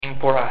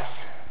for us.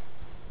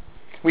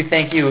 We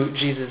thank you,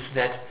 Jesus,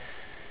 that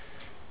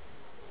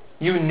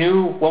you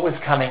knew what was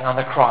coming on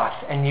the cross,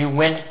 and you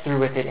went through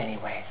with it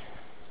anyways.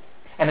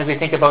 And as we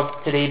think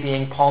about today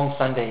being Palm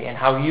Sunday and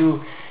how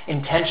you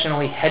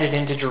intentionally headed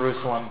into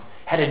Jerusalem,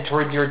 headed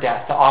towards your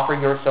death to offer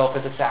yourself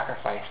as a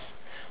sacrifice,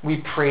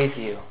 we praise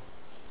you.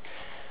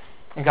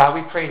 And God,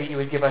 we pray that you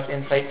would give us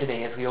insight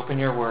today as we open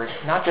your word,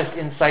 not just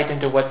insight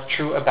into what's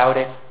true about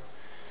it,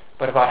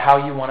 but about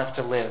how you want us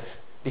to live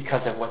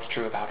because of what's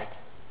true about it.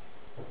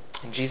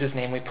 In Jesus'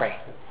 name we pray.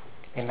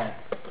 Amen.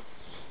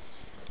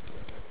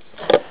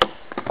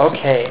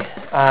 Okay.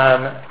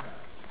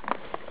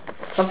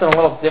 Something a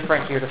little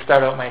different here to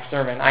start out my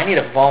sermon. I need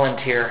a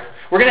volunteer.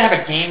 We're going to have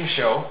a game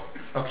show,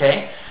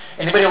 okay?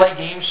 Anybody like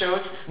game shows?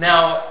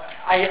 Now,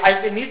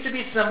 it needs to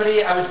be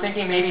somebody, I was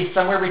thinking maybe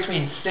somewhere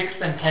between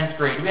 6th and 10th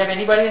grade. Do we have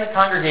anybody in the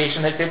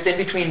congregation that fits in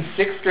between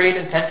 6th grade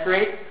and 10th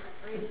grade?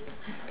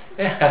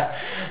 Yeah.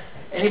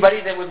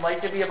 Anybody that would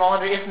like to be a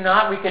volunteer? If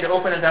not, we could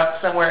open it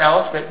up somewhere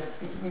else. But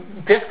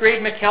 5th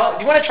grade, Mikkel,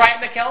 do you want to try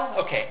it, Mikkel?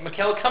 Okay,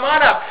 Mikkel, come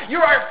on up.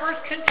 You're our first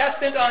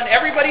contestant on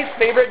everybody's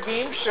favorite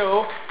game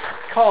show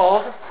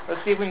called,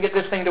 let's see if we can get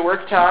this thing to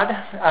work, Todd,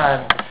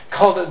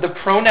 called the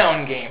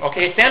pronoun game.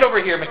 Okay, stand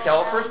over here,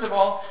 Mikkel. First of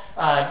all,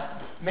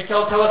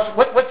 Mikkel, tell us,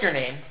 what's your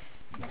name?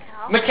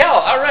 Mikkel,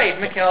 all right,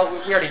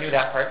 Mikkel, we already knew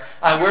that part.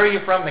 Where are you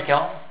from,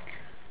 Mikkel?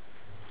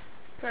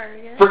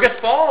 Fergus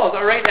Falls,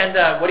 all right,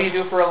 and what do you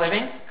do for a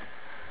living?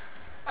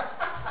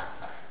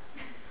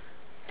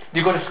 Do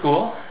you go to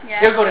school?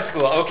 Yeah. You go to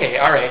school. Okay,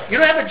 all right. You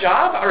don't have a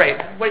job? All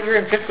right. Well, you're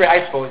in 5th grade.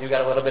 I suppose you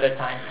got a little bit of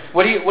time.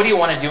 What do you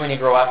want to do when you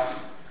grow up?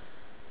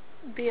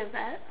 Be a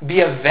vet.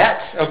 Be a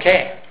vet.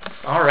 Okay.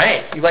 All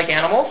right. You like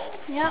animals?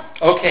 Yep.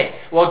 Okay.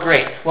 Well,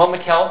 great. Well,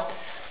 Mikkel,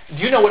 do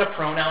you know what a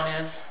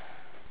pronoun is?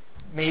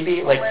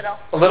 Maybe like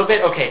a little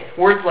bit. Okay.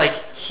 Words like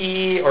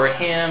he or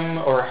him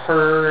or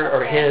her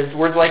or his.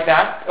 Words like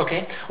that.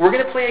 Okay. We're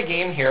going to play a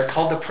game here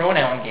called the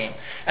pronoun game,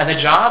 and the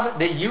job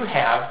that you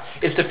have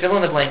is to fill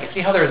in the blank. You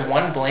see how there's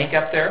one blank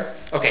up there?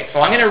 Okay.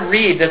 So I'm going to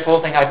read this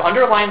whole thing. I've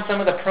underlined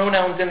some of the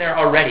pronouns in there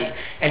already,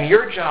 and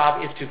your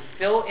job is to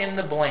fill in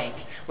the blank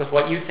with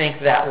what you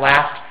think that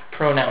last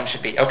pronoun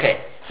should be.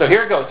 Okay. So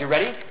here it goes. You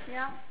ready?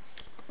 Yeah.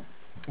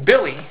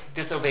 Billy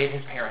disobeyed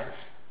his parents.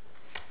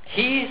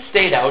 He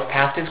stayed out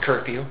past his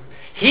curfew.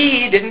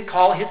 He didn't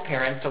call his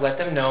parents to let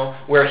them know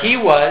where he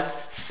was,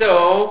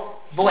 so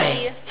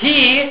blank.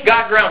 He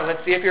got grounded.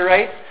 Let's see if you're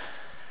right.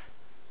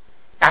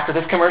 After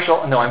this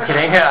commercial. No, I'm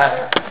kidding.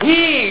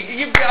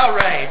 You got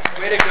right.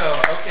 Way to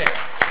go. Okay.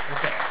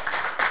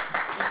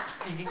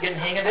 You getting the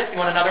hang of this? You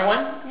want another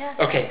one? Yeah.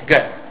 Okay,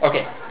 good.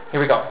 Okay,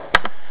 here we go.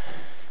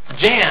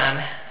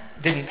 Jan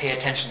didn't pay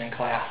attention in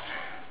class.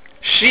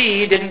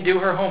 She didn't do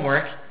her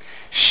homework.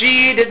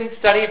 She didn't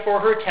study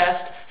for her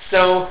test.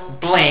 So,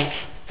 blank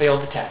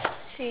failed the test.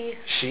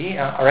 She.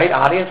 All right,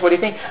 audience, what do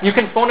you think? You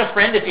can phone a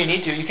friend if you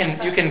need to. You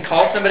can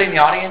call somebody in the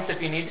audience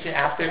if you need to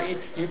ask their...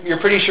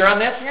 You're pretty sure on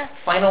this? Yeah.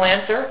 Final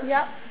answer?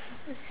 Yep.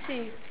 Let's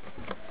see.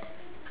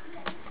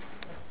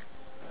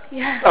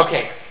 Yeah.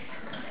 Okay.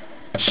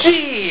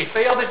 She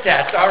failed the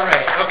test. All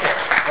right. Okay.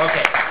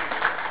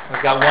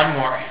 We've got one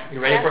more.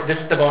 You ready for it?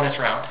 This is the bonus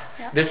round.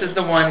 Yep. This is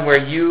the one where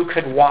you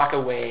could walk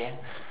away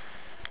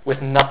with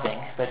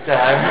nothing. But...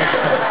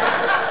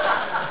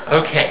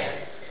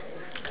 Okay.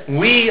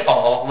 We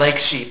all, like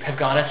sheep, have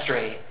gone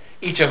astray.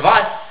 Each of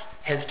us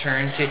has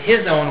turned to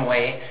his own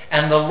way,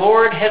 and the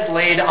Lord has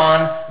laid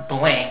on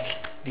blank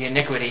the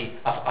iniquity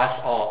of us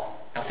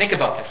all. Now think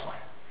about this one.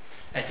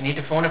 And if you need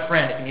to phone a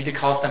friend, if you need to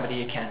call somebody,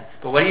 you can.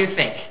 But what do you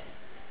think?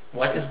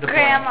 What is the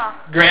Grandma.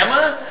 blank?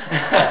 Grandma?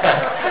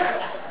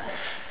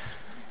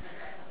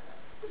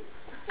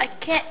 I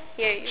can't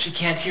hear you. She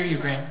can't hear you,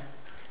 Grandma.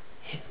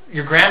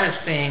 Your grandma's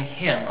saying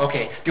him.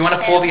 Okay. Do you want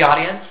to poll the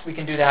audience? We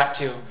can do that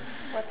too.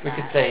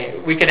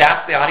 We could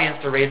ask the audience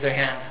to raise their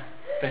hand.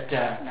 But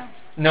no.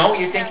 No,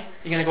 you think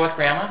you're going to go with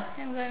grandma?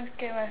 I'm going with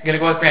grandma. You're going to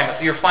go with grandma.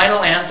 So your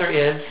final answer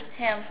is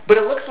him. But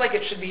it looks like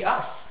it should be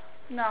us.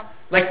 No.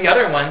 Like the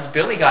other ones,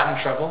 Billy got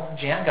in trouble,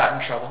 Jan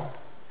got in trouble.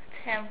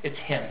 It's him. It's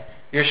him.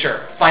 You're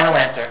sure? Final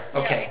answer.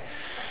 Okay.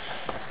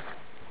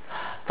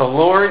 The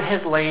Lord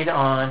has laid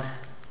on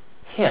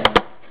him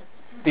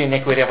the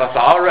iniquity of us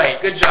all. All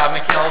right. Good job,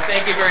 Mikkel.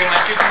 Thank you very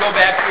much. You can go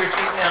back to your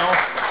seat now.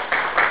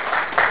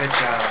 Good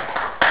job.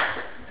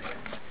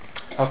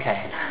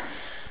 Okay.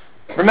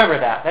 Remember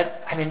that.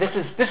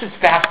 This is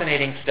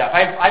fascinating stuff.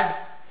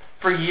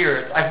 For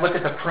years, I've looked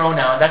at the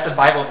pronoun. That's a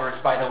Bible verse,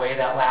 by the way,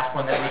 that last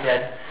one that we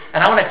did.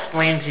 And I want to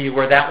explain to you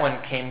where that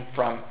one came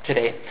from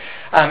today.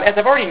 As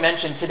I've already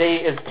mentioned, today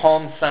is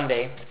Palm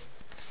Sunday.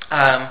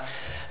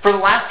 For the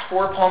last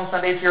 4 Palm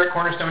Sundays here at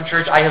Cornerstone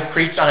Church, I have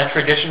preached on a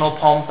traditional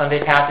Palm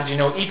Sunday passage. You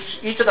know,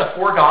 each of the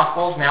 4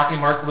 Gospels, Matthew,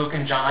 Mark, Luke,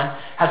 and John,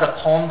 has a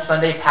Palm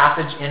Sunday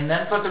passage in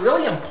them. So it's a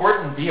really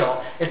important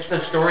deal. It's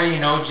the story,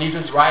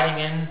 Jesus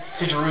riding in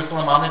to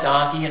Jerusalem on the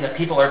donkey, and the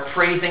people are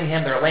praising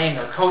him. They're laying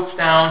their coats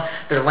down.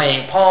 They're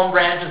laying palm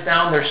branches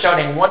down. They're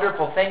shouting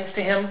wonderful things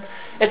to him.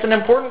 It's an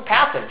important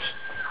passage.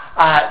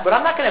 But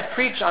I'm not going to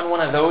preach on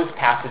one of those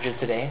passages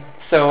today.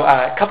 So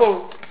a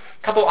couple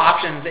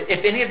options.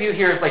 If any of you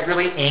here is like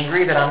really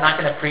angry that I'm not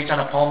going to preach on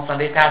a Palm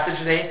Sunday passage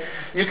today,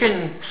 you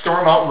can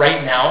storm out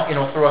right now,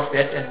 throw a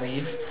fit and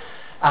leave.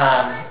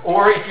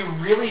 Or if you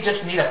really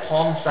just need a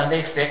Palm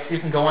Sunday fix, you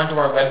can go onto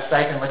our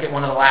website and look at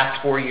one of the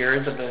last 4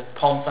 years of the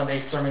Palm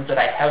Sunday sermons that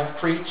I have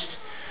preached.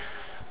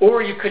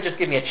 Or you could just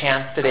give me a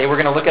chance today.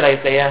 We're going to look at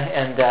Isaiah,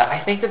 and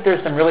I think that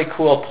there's some really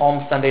cool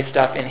Palm Sunday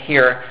stuff in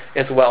here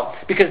as well.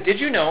 Because did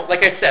you know, like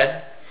I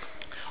said,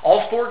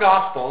 all 4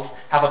 Gospels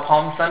have a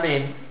Palm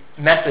Sunday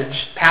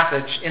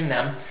passage in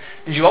them.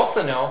 Did you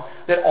also know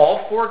that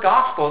all 4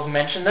 Gospels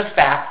mention the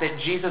fact that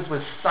Jesus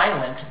was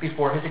silent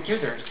before his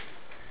accusers?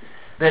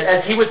 That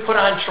as he was put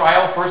on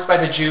trial first by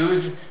the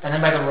Jews and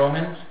then by the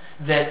Romans,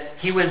 that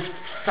he was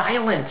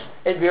silent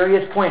at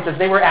various points as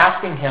they were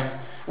asking him,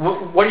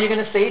 what are you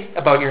going to say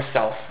about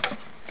yourself?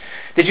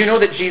 Did you know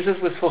that Jesus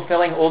was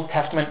fulfilling Old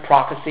Testament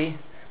prophecy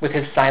with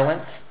his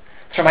silence?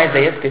 It's from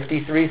Isaiah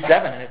 53:7,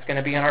 and it's going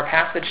to be in our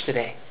passage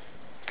today.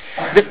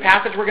 This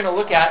passage we're going to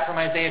look at from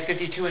Isaiah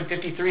 52 and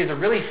 53 is a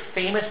really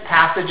famous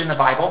passage in the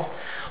Bible.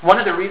 One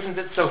of the reasons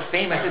it's so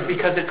famous is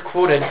because it's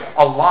quoted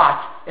a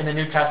lot in the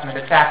New Testament.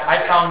 In fact,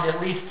 I found at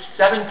least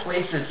 7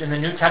 places in the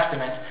New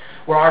Testament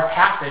where our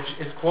passage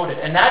is quoted.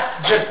 And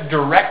that's just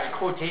direct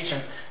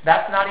quotation.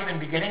 That's not even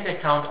beginning to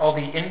count all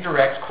the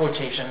indirect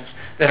quotations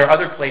that are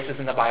other places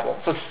in the Bible.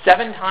 So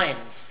 7 times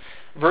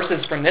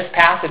verses from this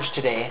passage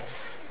today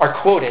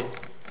are quoted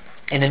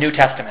in the New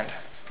Testament.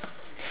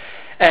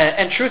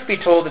 And truth be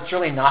told, it's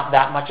really not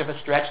that much of a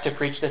stretch to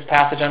preach this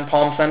passage on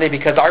Palm Sunday,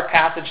 because our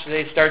passage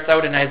today starts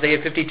out in Isaiah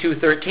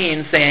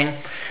 52:13 saying,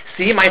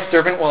 "See, my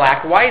servant will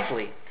act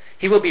wisely.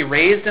 He will be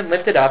raised and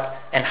lifted up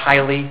and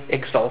highly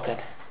exalted."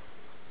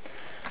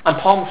 On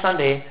Palm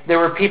Sunday, there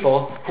were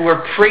people who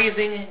were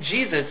praising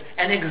Jesus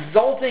and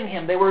exalting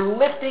him. They were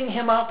lifting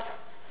him up,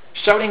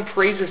 shouting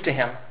praises to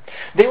him.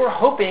 They were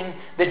hoping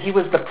that he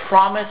was the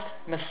promised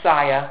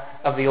Messiah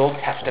of the Old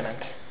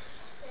Testament.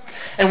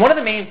 And one of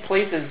the main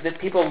places that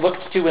people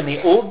looked to in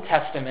the Old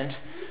Testament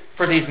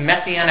for these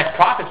messianic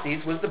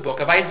prophecies was the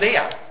book of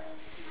Isaiah.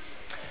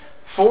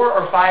 4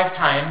 or 5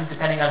 times,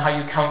 depending on how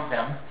you count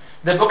them,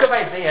 the book of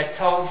Isaiah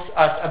tells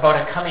us about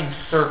a coming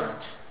servant.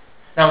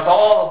 Now,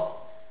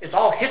 it's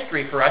all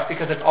history for us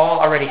because it's all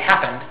already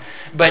happened,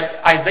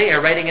 but Isaiah,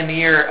 writing in the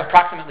year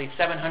approximately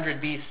 700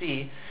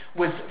 BC,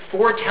 was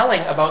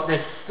foretelling about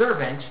this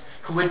servant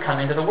who would come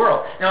into the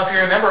world. Now, if you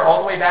remember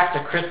all the way back to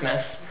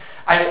Christmas,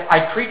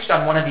 I preached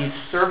on one of these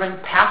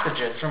servant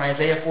passages from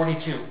Isaiah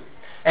 42.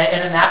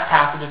 And in that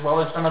passage, as well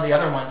as some of the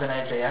other ones in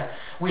Isaiah,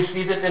 we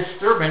see that this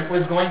servant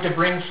was going to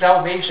bring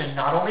salvation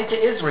not only to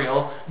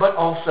Israel, but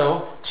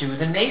also to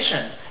the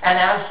nations. And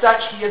as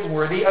such, he is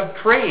worthy of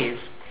praise.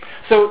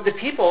 So the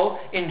people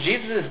in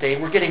Jesus' day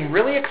were getting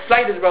really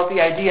excited about the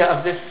idea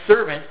of this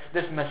servant,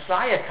 this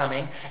Messiah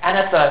coming, and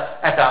at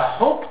the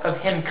hope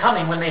of him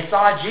coming, when they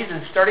saw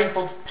Jesus starting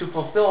to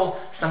fulfill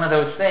some of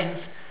those things,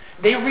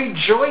 they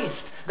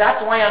rejoiced.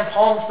 That's why on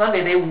Palm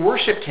Sunday they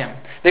worshipped him.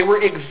 They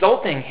were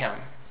exalting him.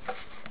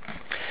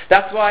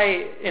 That's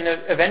why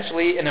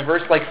eventually in a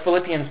verse like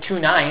Philippians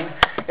 2:9,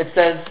 it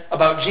says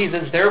about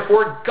Jesus,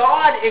 "Therefore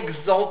God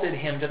exalted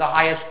him to the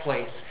highest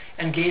place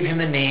and gave him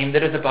the name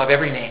that is above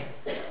every name."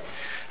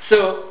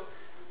 So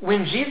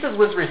when Jesus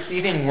was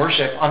receiving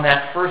worship on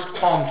that first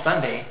Palm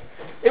Sunday,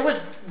 it was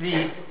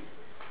the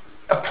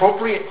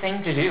appropriate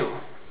thing to do.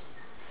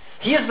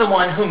 He is the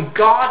one whom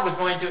God was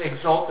going to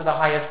exalt to the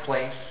highest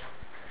place.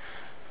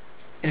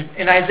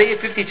 In Isaiah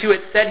 52,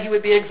 it said he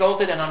would be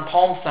exalted, and on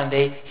Palm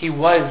Sunday, he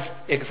was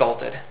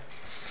exalted.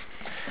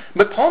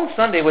 But Palm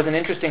Sunday was an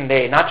interesting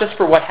day, not just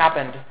for what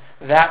happened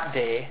that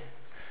day,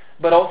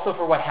 but also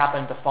for what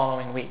happened the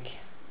following week.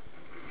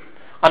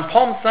 On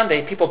Palm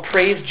Sunday, people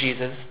praised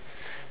Jesus,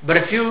 but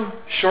a few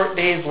short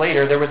days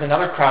later, there was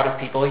another crowd of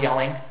people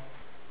yelling,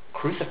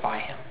 "Crucify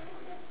him."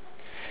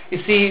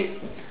 You see,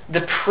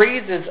 the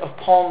praises of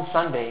Palm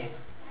Sunday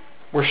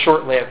were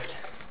short-lived.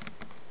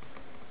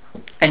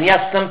 And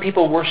yes, some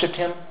people worshipped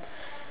him,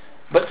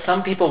 but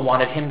some people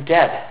wanted him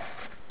dead.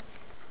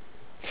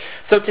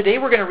 So today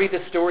we're going to read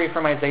the story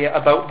from Isaiah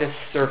about this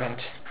servant,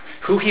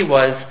 who he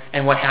was,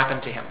 and what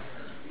happened to him.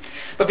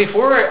 But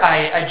before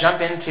I jump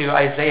into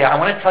Isaiah, I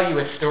want to tell you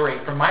a story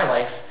from my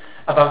life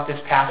about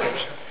this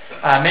passage.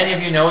 Many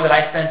of you know that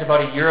I spent about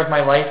a year of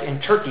my life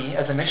in Turkey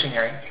as a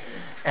missionary,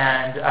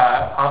 and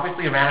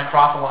obviously ran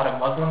across a lot of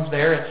Muslims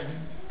there.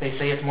 They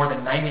say it's more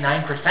than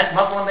 99%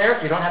 Muslim there,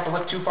 so you don't have to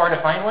look too far to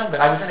find one. But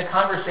I was in a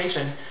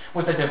conversation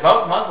with a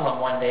devout Muslim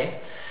one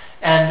day,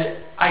 and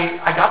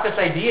I got this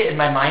idea in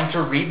my mind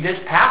to read this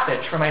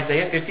passage from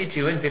Isaiah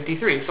 52 and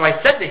 53. So I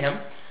said to him,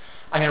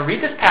 "I'm going to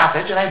read this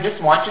passage, and I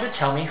just want you to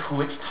tell me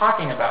who it's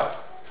talking about."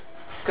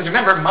 Because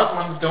remember,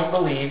 Muslims don't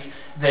believe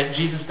that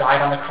Jesus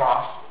died on the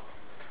cross.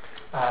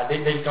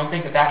 They don't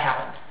think that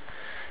happened.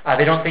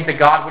 They don't think that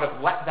God would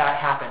have let that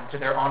happen to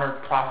their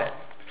honored prophet.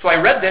 So I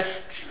read this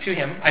to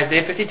him,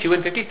 Isaiah 52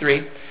 and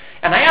 53,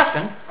 and I asked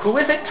him, "Who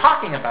is it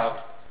talking about?"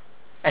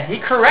 And he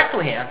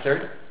correctly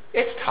answered,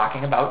 "It's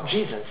talking about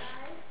Jesus."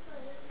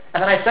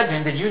 And then I said to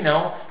him, did you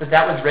know that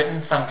that was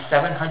written some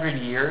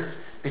 700 years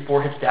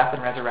before his death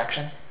and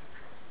resurrection?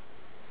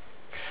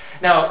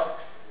 Now,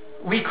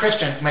 we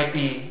Christians might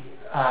be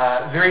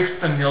very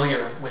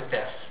familiar with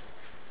this,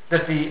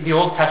 that the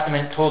Old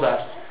Testament told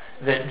us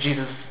that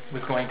Jesus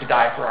was going to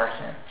die for our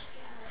sins.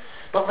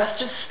 But let's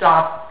just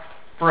stop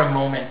for a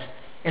moment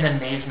in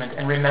amazement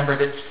and remember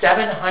that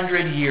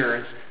 700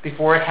 years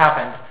before it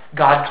happened,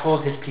 God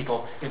told his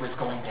people it was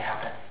going to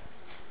happen.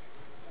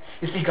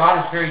 You see,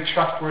 God is very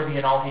trustworthy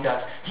in all he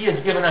does. He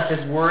has given us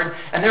his word,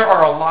 and there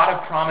are a lot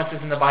of promises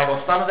in the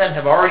Bible. Some of them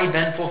have already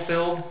been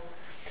fulfilled,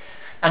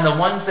 and the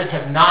ones that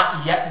have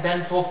not yet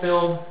been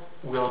fulfilled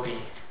will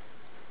be.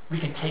 We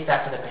can take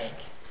that to the bank.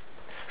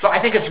 So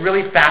I think it's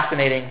really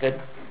fascinating that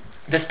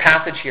this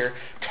passage here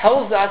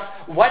tells us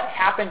what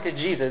happened to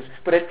Jesus,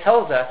 but it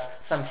tells us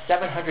some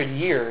 700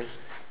 years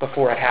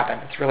before it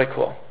happened. It's really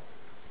cool.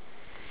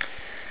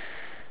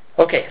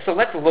 Okay, so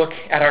let's look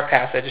at our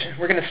passage.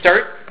 We're going to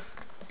start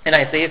in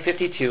Isaiah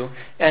 52,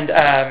 and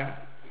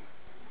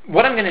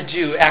what I'm going to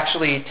do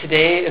actually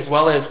today, as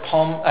well as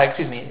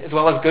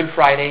Good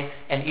Friday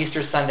and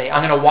Easter Sunday,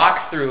 I'm going to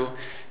walk through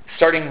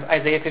starting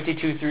Isaiah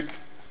 52 through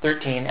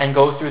 13 and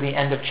go through the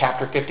end of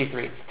chapter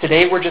 53.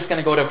 Today we're just going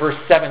to go to verse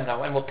 7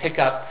 though, and we'll pick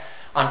up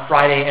on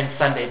Friday and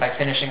Sunday by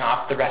finishing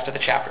off the rest of the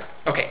chapter.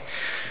 Okay,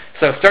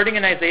 so starting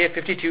in Isaiah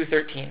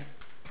 52:13.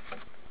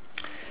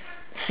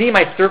 See,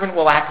 my servant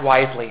will act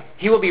wisely.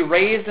 He will be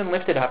raised and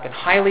lifted up and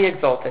highly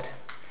exalted.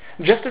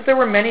 Just as there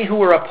were many who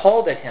were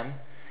appalled at him,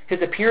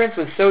 his appearance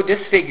was so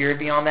disfigured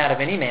beyond that of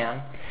any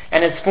man,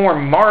 and his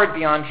form marred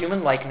beyond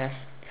human likeness,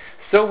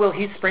 so will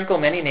he sprinkle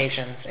many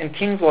nations, and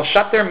kings will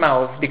shut their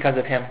mouths because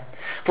of him.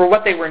 For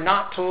what they were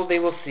not told they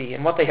will see,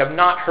 and what they have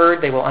not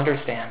heard they will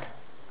understand.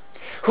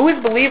 Who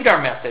has believed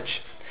our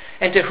message?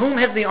 And to whom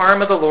has the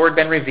arm of the Lord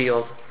been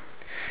revealed?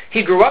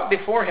 He grew up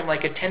before him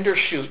like a tender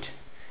shoot,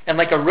 and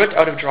like a root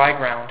out of dry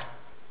ground.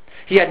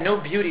 He had no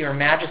beauty or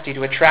majesty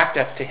to attract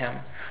us to him,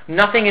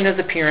 nothing in his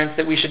appearance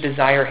that we should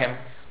desire him.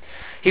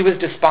 He was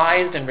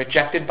despised and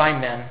rejected by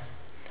men,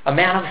 a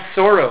man of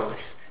sorrows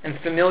and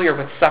familiar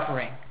with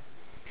suffering.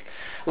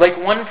 Like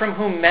one from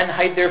whom men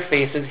hide their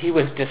faces, he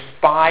was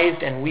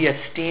despised, and we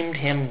esteemed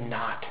him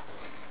not.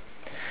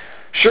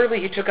 Surely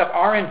he took up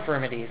our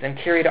infirmities and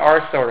carried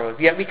our sorrows,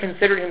 yet we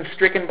considered him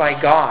stricken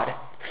by God,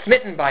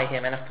 smitten by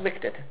him, and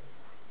afflicted.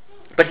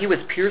 But he was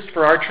pierced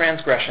for our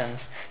transgressions,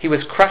 he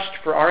was crushed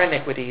for our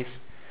iniquities.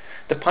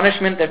 The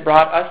punishment that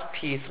brought us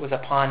peace was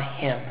upon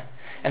him,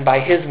 and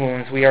by his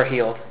wounds we are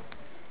healed.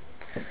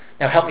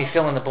 Now help me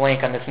fill in the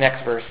blank on this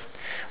next verse.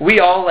 We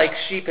all like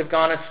sheep have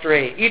gone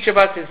astray. Each of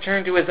us has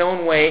turned to his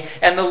own way,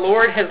 and the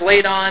Lord has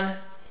laid on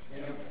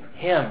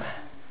him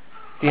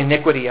the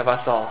iniquity of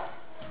us all.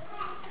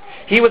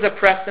 He was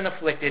oppressed and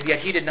afflicted, yet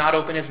he did not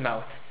open his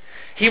mouth.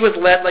 He was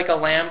led like a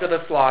lamb to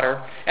the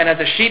slaughter, and as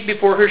a sheep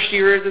before her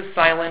shearers is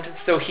silent,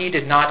 so he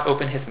did not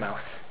open his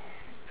mouth.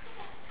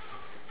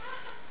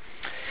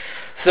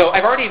 So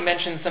I've already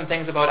mentioned some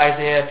things about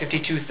Isaiah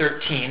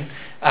 52:13,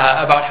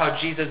 about how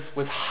Jesus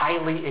was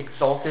highly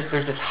exalted.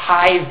 There's this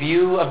high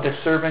view of the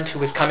servant who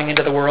was coming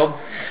into the world.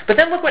 But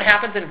then look what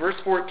happens in verse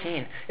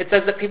 14. It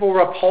says that people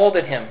were appalled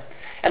at him,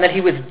 and that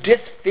he was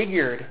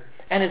disfigured,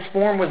 and his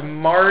form was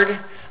marred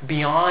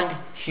beyond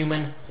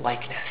human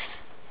likeness.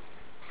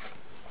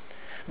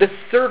 The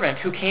servant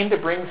who came to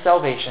bring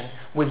salvation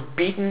was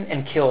beaten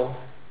and killed.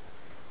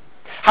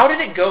 How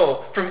did it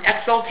go from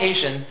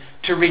exaltation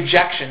to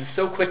rejection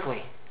so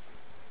quickly?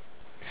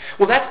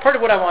 Well, that's part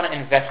of what I want to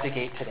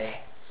investigate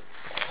today.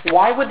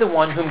 Why would the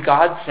one whom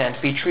God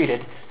sent be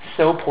treated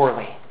so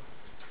poorly?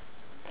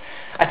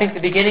 I think the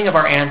beginning of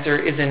our answer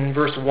is in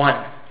verse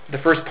 1, the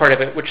first part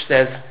of it, which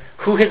says,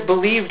 who has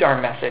believed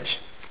our message?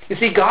 You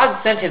see,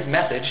 God sent his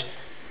message,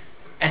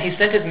 and he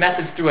sent his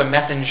message through a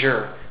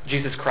messenger,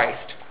 Jesus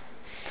Christ.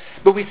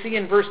 But we see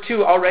in verse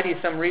 2 already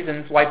some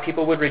reasons why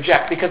people would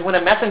reject. Because when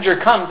a messenger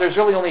comes, there's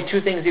really only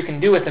two things you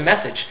can do with the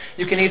message.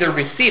 You can either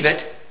receive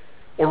it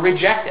or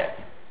reject it.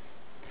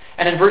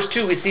 And in verse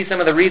 2, we see some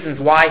of the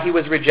reasons why he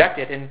was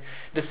rejected. In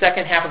the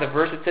second half of the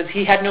verse, it says,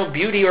 he had no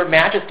beauty or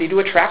majesty to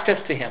attract us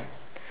to him.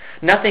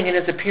 Nothing in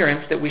his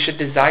appearance that we should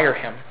desire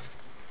him.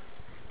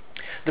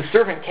 The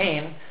servant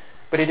came,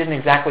 but he didn't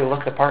exactly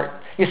look the part.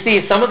 You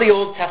see, some of the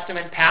Old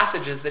Testament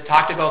passages that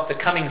talked about the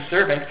coming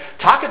servant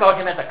talk about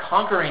him as a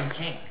conquering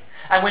king.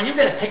 And when you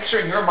get a picture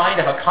in your mind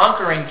of a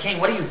conquering king,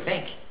 what do you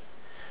think?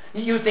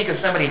 You think of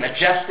somebody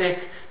majestic,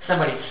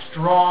 somebody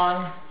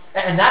strong,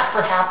 and that's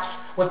perhaps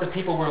what the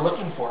people were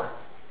looking for.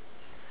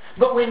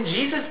 But when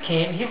Jesus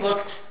came, he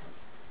looked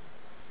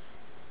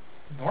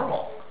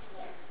normal.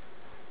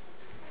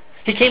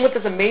 He came with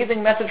this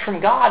amazing message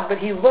from God, but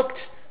he looked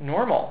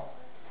normal.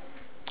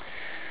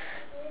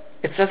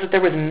 It says that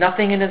there was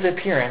nothing in his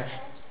appearance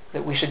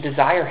that we should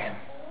desire him.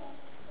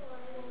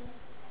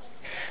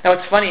 Now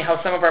it's funny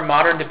how some of our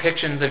modern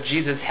depictions of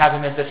Jesus have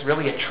him as this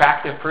really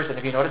attractive person.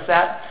 Have you noticed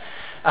that?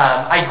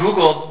 I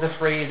Googled the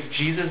phrase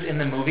Jesus in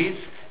the movies,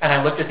 and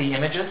I looked at the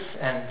images,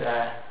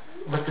 and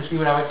look to see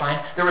what I would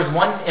find. There was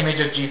one image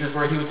of Jesus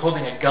where he was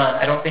holding a gun.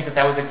 I don't think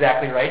that was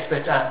exactly right,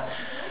 but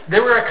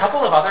there were a couple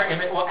of other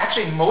images. Well,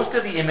 actually, most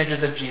of the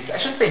images of Jesus, I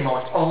shouldn't say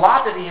most, a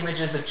lot of the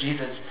images of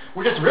Jesus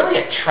were just really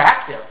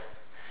attractive.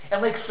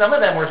 And like some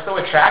of them were so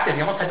attractive,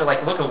 you almost had to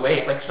like look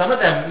away. Like some of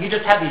them, he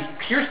just had these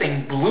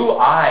piercing blue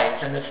eyes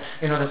and this,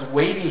 this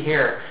wavy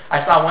hair.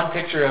 I saw one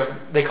picture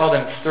of, they called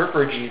him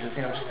Surfer Jesus,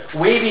 just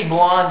wavy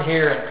blonde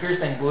hair and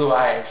piercing blue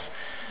eyes.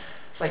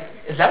 It's like,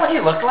 is that what he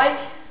looked like?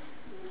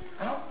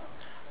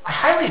 I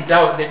highly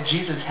doubt that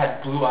Jesus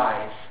had blue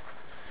eyes.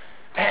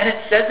 And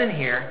it says in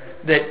here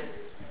that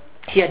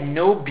he had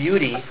no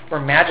beauty or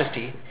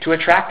majesty to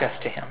attract us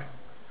to him.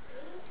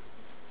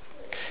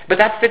 But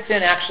that fits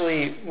in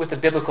actually with the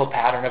biblical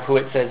pattern of who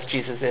it says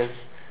Jesus is.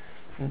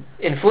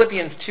 In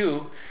Philippians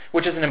 2,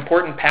 which is an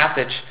important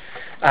passage,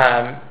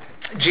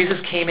 Jesus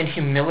came in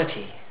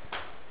humility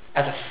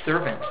as a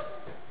servant.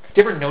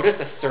 Do you ever notice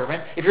a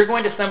servant? If you're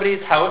going to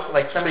somebody's house,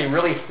 like somebody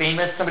really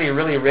famous, somebody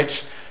really rich,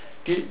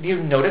 do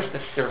you notice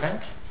the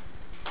servant?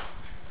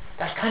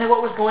 That's kind of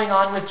what was going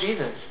on with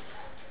Jesus.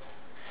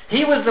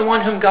 He was the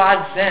one whom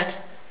God sent.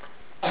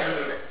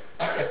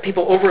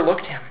 People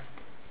overlooked him.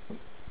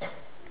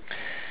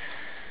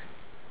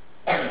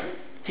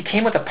 He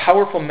came with a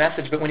powerful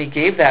message, but when he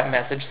gave that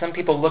message, some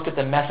people looked at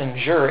the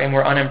messenger and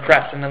were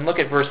unimpressed. And then look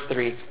at verse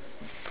 3.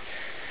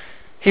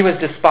 He was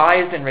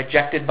despised and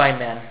rejected by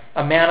men,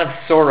 a man of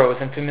sorrows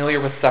and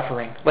familiar with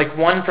suffering. Like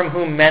one from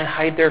whom men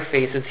hide their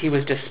faces, he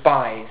was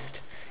despised,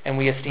 and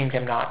we esteemed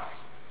him not.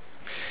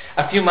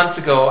 A few months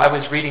ago, I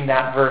was reading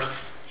that verse,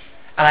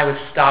 and I was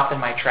stopped in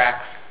my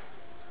tracks.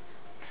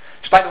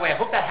 By the way, I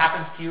hope that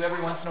happens to you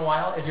every once in a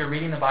while as you're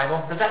reading the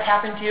Bible. Does that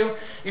happen to you?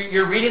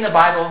 You're reading the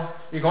Bible,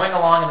 you're going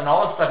along, and then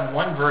all of a sudden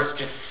one verse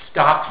just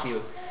stops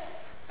you,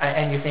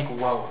 and you think,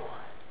 whoa,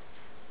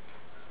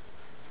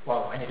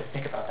 I need to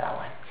think about that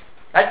one.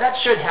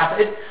 That should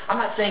happen. I'm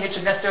not saying it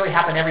should necessarily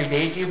happen every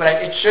day to you, but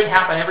it should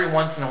happen every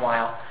once in a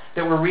while,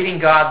 that we're reading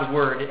God's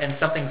Word and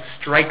something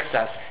strikes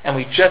us, and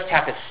we just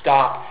have to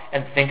stop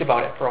and think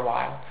about it for a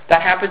while.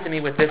 That happened to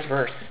me with this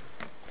verse.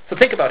 So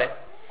think about it.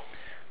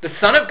 The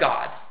Son of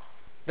God,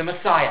 the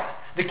Messiah,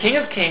 the King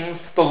of Kings,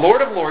 the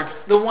Lord of Lords,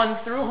 the one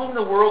through whom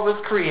the world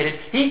was created,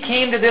 he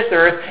came to this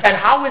earth, and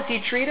how was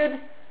he treated?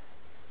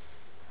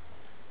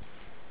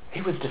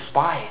 He was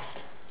despised.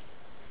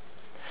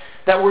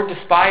 That word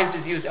despised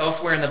is used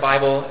elsewhere in the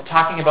Bible,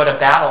 talking about a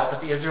battle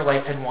that the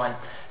Israelites had won.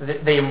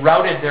 They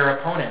routed their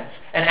opponents,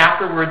 and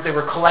afterwards they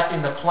were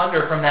collecting the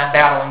plunder from that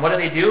battle. And what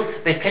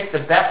do? They picked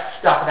the best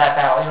stuff of that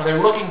battle.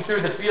 They're looking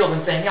through the field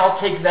and saying, yeah,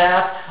 I'll take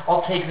that,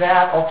 I'll take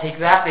that, I'll take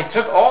that. They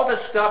took all the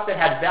stuff that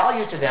had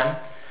value to them,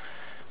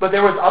 but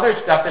there was other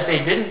stuff that they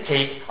didn't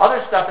take,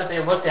 other stuff that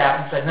they looked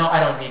at and said, no, I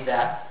don't need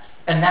that.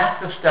 And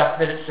that's the stuff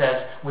that it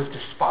says was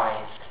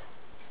despised.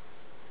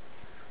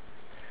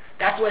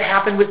 That's what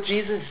happened with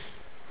Jesus.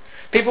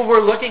 People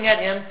were looking at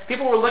him.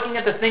 People were looking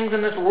at the things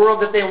in this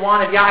world that they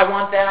wanted. Yeah, I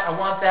want that, I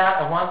want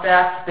that, I want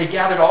that. They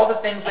gathered all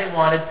the things they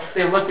wanted.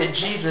 They looked at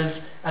Jesus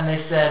and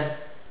they said,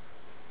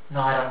 no,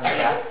 I don't need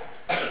that.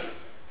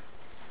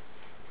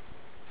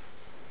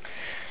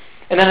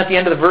 And then at the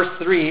end of the verse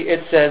 3,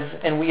 it says,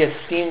 and we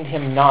esteemed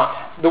him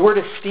not. The word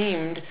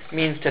esteemed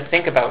means to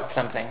think about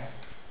something.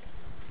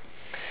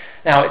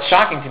 Now, it's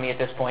shocking to me at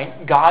this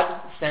point.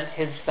 God sent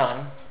his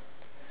Son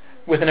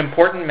with an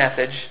important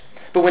message,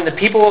 but when the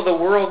people of the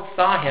world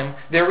saw him,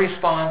 their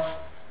response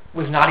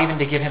was not even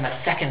to give him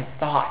a second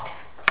thought.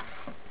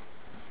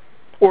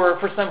 Or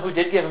for some who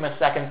did give him a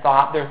second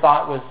thought, their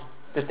thought was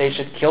that they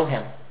should kill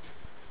him.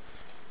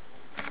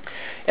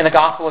 In the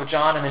Gospel of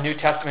John in the New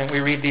Testament, we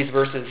read these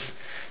verses.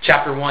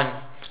 Chapter 1,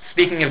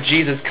 speaking of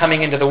Jesus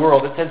coming into the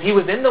world, it says, he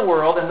was in the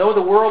world, and though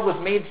the world was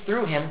made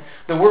through him,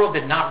 the world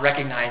did not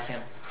recognize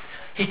him.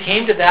 He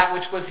came to that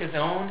which was his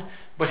own,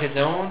 but his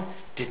own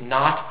did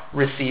not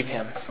receive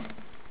him.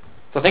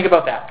 So think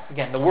about that.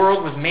 Again, the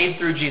world was made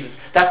through Jesus.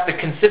 That's the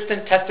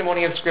consistent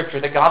testimony of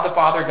Scripture, that God the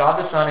Father,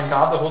 God the Son, and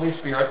God the Holy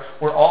Spirit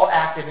were all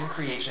active in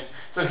creation.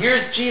 So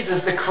here's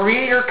Jesus, the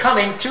Creator,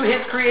 coming to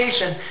his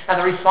creation, and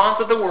the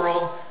response of the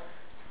world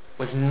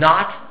was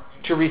not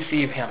to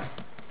receive him,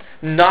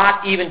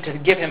 not even to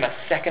give him a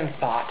second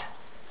thought.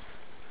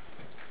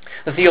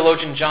 The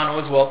theologian John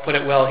Oswalt put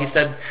it well. He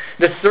said,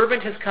 the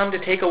servant has come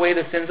to take away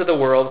the sins of the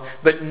world,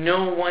 but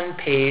no one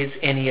pays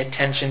any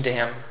attention to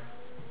him.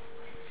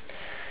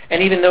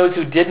 And even those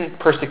who didn't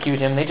persecute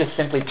him, they just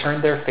simply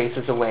turned their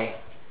faces away.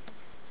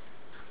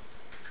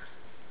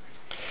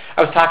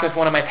 I was talking with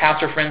one of my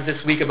pastor friends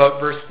this week about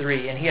verse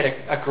 3, and he had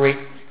a great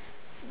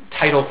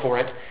title for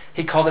it.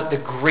 He called it The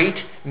Great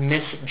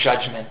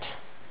Misjudgment.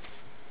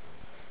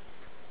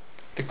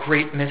 The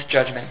Great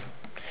Misjudgment.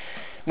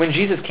 When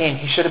Jesus came,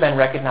 he should have been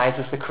recognized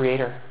as the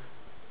Creator.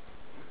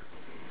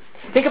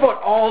 Think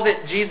about all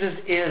that Jesus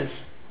is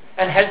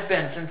and has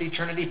been since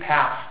eternity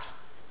past.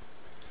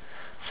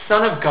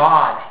 Son of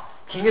God,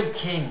 King of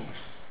Kings.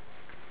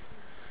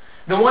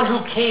 The one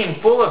who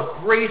came full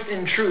of grace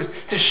and truth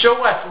to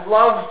show us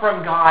love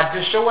from God,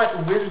 to show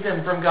us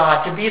wisdom from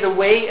God, to be the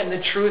way and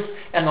the truth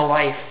and the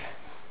life.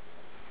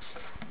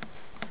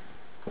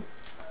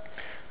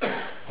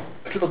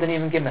 People didn't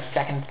even give him a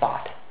second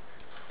thought.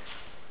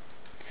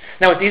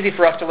 Now, it's easy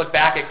for us to look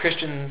back at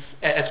Christians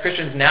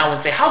now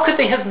and say, how could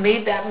they have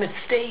made that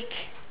mistake?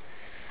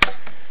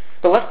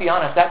 But let's be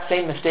honest, that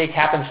same mistake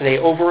happens today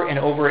over and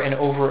over and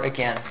over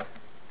again.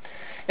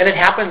 And it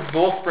happens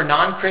both for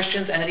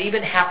non-Christians, and it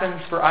even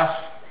happens for us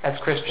as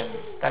Christians.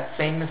 That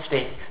same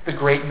mistake, the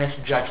great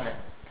misjudgment.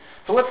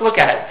 So let's look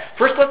at it.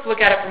 First, let's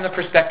look at it from the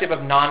perspective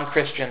of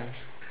non-Christians.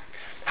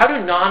 How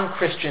do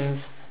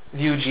non-Christians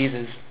view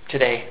Jesus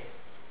today?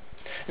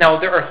 Now,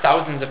 there are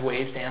thousands of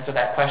ways to answer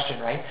that question,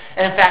 right?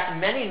 And in fact,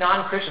 many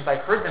non-Christians,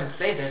 I've heard them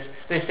say this,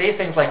 they say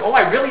things like, oh,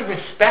 I really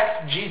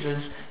respect Jesus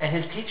and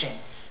his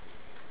teachings.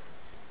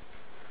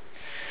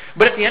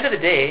 But at the end of the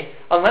day,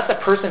 unless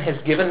a person has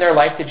given their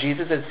life to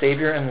Jesus as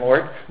Savior and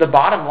Lord, the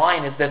bottom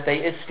line is that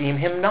they esteem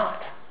him not.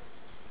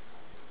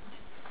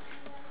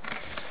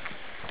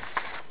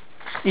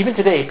 Even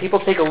today, people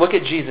take a look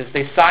at Jesus,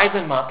 they size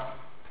him up,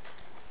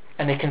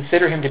 and they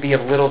consider him to be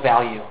of little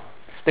value.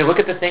 They look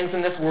at the things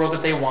in this world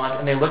that they want,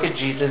 and they look at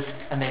Jesus,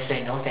 and they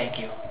say, no, thank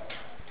you.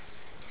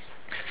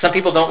 Some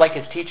people don't like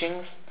his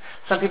teachings.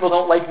 Some people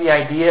don't like the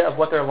idea of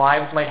what their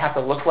lives might have to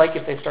look like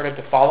if they started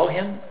to follow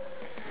him.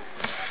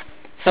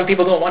 Some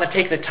people don't want to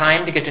take the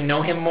time to get to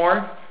know him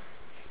more.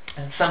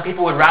 And some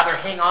people would rather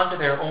hang on to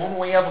their own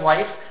way of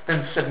life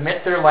than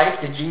submit their life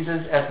to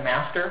Jesus as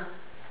master.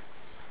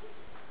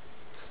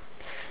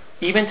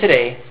 Even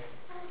today,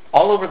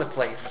 all over the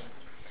place,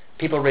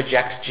 people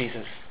reject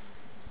Jesus.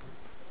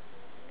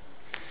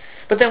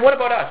 But then what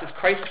about us as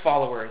Christ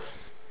followers?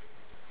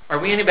 Are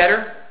we any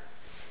better?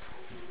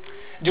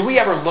 Do we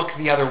ever look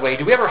the other way?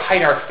 Do we ever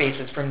hide our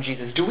faces from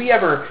Jesus? Do we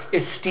ever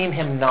esteem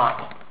him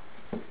not?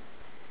 Do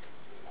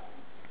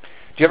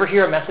you ever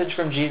hear a message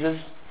from Jesus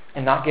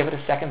and not give it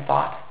a second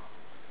thought?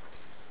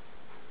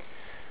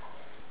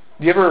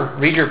 Do you ever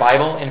read your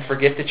Bible and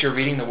forget that you're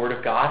reading the Word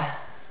of God?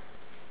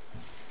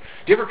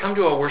 Do you ever come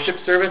to a worship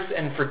service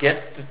and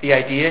forget that the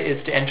idea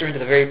is to enter into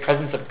the very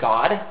presence of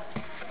God?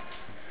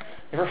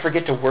 You ever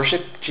forget to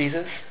worship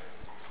Jesus?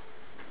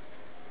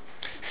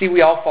 See,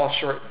 we all fall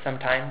short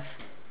sometimes.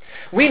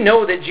 We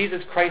know that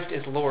Jesus Christ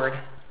is Lord.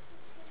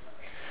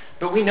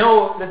 But we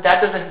know that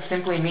that doesn't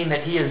simply mean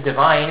that he is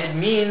divine. It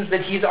means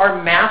that he's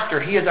our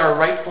master. He is our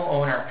rightful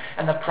owner.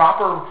 And the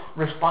proper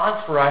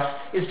response for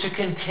us is to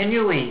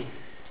continually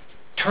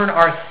turn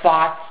our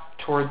thoughts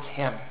towards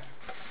him.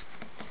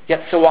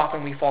 Yet so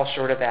often we fall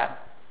short of that.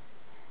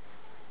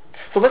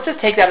 So let's just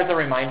take that as a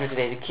reminder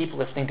today to keep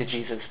listening to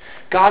Jesus.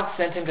 God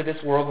sent him to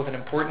this world with an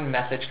important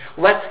message.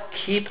 Let's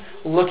keep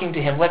looking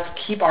to him. Let's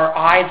keep our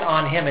eyes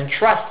on him and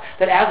trust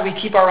that as we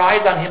keep our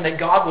eyes on him, that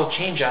God will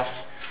change us.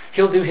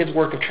 He'll do his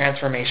work of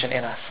transformation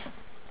in us.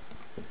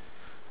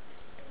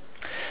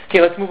 Okay,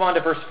 let's move on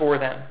to verse 4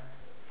 then.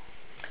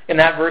 In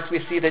that verse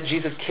we see that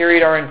Jesus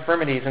carried our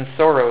infirmities and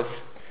sorrows,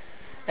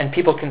 and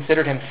people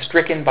considered him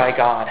stricken by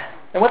God.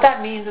 And what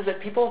that means is that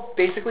people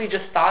basically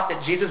just thought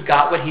that Jesus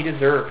got what he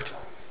deserved.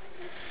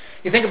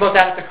 You think about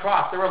that at the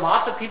cross. There were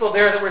lots of people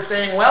there that were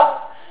saying,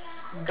 well,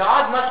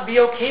 God must be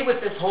okay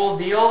with this whole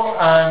deal.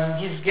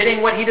 He's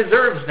getting what he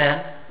deserves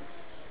then.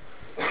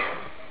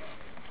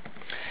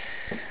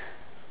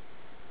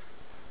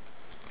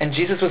 And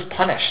Jesus was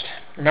punished.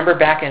 Remember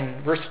back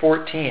in verse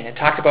 14, it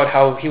talked about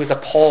how he was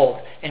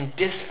appalled and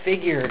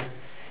disfigured,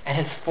 and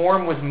his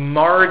form was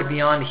marred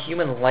beyond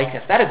human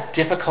likeness. That is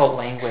difficult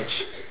language.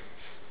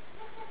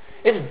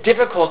 It's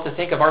difficult to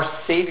think of our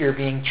Savior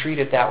being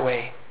treated that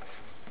way.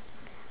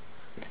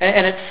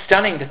 And it's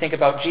stunning to think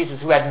about Jesus,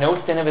 who had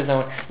no sin of his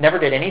own, never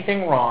did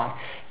anything wrong,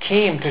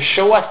 came to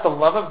show us the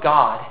love of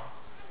God,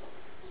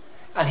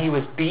 and he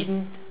was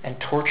beaten and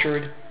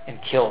tortured and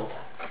killed.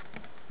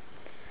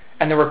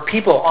 And there were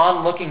people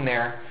onlooking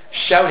there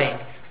shouting,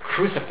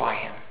 "Crucify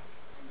him."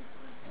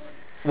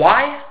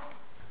 Why?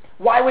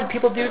 Why would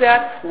people do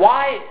that?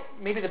 Why,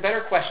 maybe the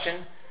better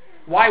question,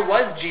 why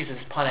was Jesus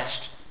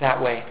punished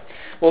that way?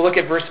 Well, look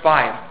at verse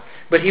 5.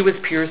 But he was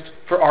pierced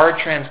for our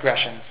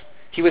transgressions.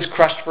 He was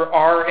crushed for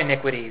our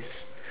iniquities.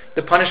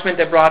 The punishment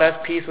that brought us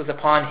peace was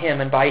upon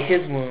him, and by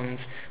his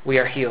wounds we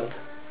are healed.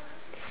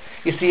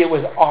 You see, it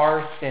was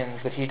our sins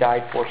that he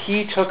died for.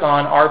 He took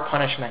on our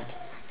punishment.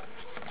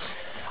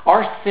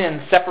 Our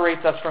sin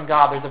separates us from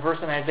God. There's a verse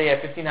in Isaiah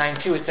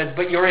 59:2. It says,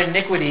 but your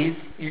iniquities,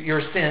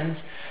 your sins,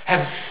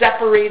 have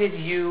separated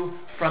you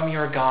from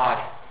your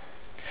God.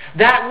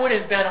 That would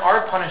have been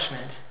our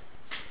punishment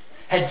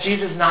had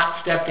Jesus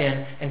not stepped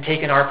in and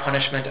taken our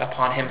punishment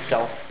upon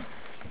himself.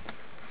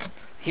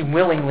 He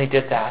willingly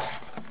did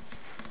that.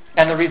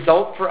 And the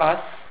result for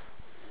us,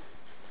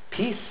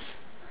 peace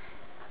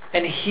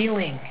and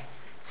healing.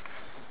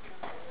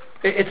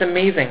 It's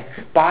amazing.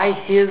 By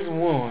his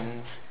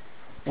wounds,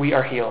 we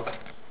are healed.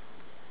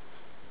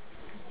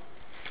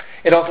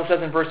 It also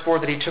says in verse 4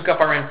 that he took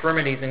up our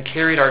infirmities and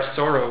carried our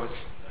sorrows.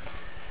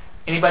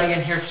 Anybody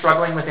in here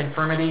struggling with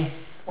infirmity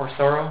or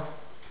sorrow?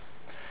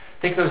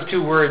 I think those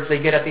two words, they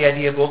get at the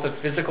idea both of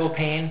physical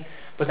pain,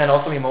 but then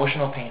also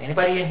emotional pain.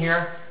 Anybody in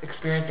here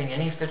experiencing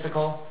any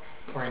physical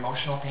or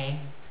emotional pain?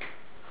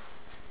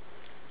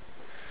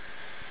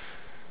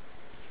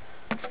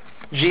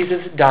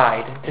 Jesus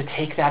died to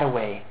take that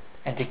away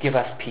and to give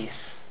us peace.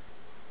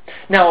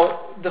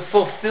 Now, the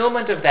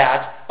fulfillment of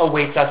that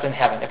awaits us in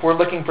heaven. If we're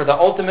looking for the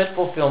ultimate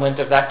fulfillment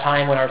of that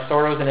time when our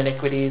sorrows and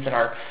iniquities and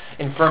our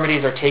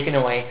infirmities are taken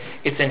away,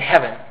 it's in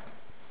heaven.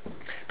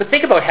 But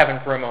think about heaven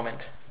for a moment.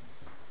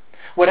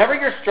 Whatever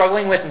you're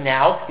struggling with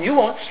now, you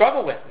won't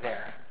struggle with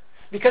there.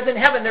 Because in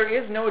heaven there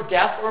is no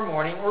death or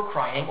mourning or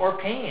crying or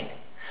pain.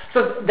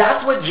 So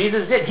that's what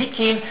Jesus did. He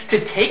came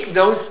to take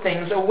those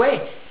things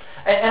away.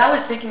 And I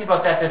was thinking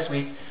about that this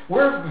week.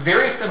 We're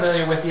very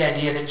familiar with the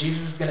idea that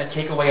Jesus is going to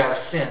take away our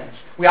sins.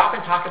 We often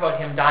talk about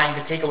him dying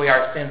to take away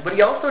our sins, but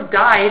he also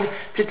died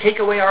to take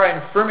away our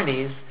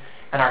infirmities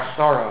and our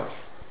sorrows.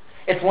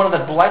 It's one of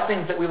the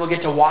blessings that we will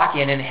get to walk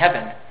in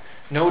heaven.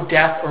 No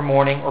death or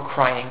mourning or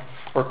crying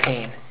or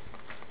pain.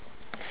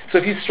 So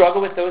if you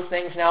struggle with those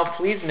things now,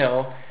 please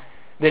know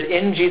that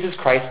in Jesus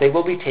Christ they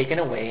will be taken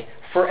away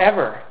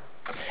forever.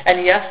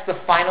 And yes, the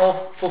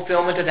final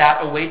fulfillment of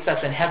that awaits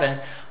us in heaven,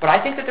 but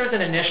I think that there's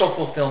an initial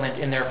fulfillment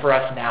in there for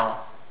us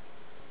now.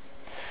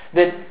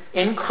 That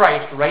in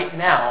Christ right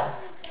now,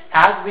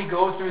 as we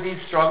go through these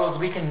struggles,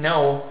 we can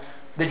know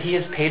that he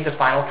has paid the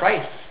final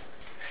price.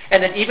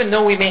 And that even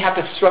though we may have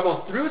to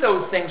struggle through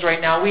those things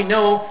right now, we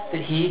know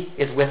that he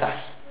is with us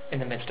in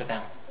the midst of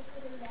them.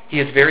 He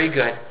is very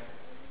good.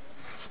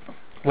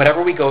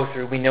 Whatever we go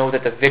through, we know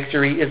that the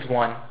victory is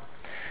won,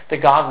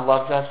 that God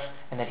loves us,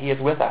 and that he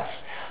is with us.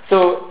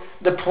 So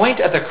the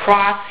point of the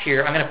cross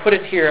here, I'm going to put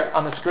it here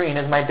on the screen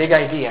as my big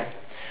idea.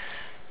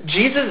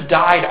 Jesus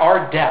died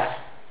our death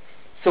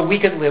so we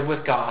could live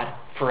with God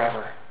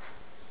forever.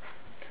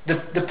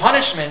 The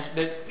punishment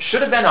that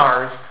should have been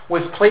ours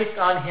was placed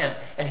on him,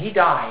 and he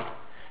died.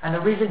 And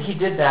the reason he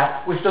did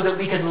that was so that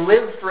we could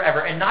live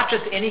forever, and not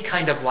just any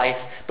kind of life,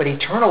 but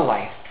eternal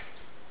life,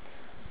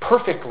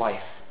 perfect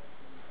life.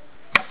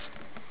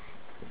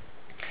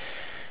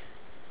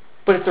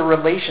 But it's a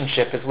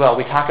relationship as well.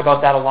 We talk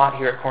about that a lot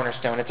here at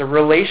Cornerstone. It's a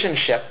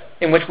relationship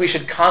in which we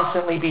should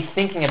constantly be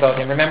thinking about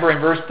him. Remember in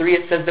verse 3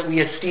 it says that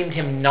we esteemed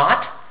him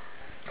not.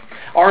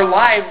 Our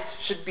lives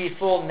should be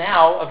full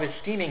now of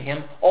esteeming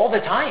him all the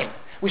time.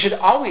 We should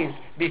always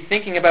be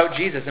thinking about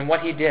Jesus and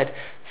what he did,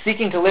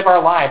 seeking to live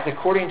our lives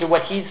according to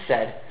what he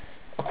said,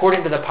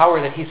 according to the power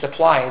that he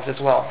supplies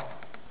as well.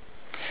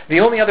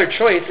 The only other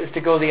choice is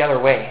to go the other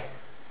way,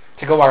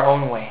 to go our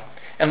own way.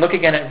 And look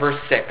again at verse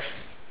 6.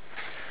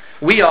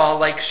 We all,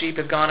 like sheep,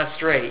 have gone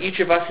astray. Each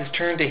of us has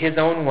turned to his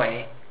own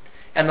way,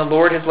 and the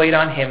Lord has laid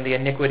on him the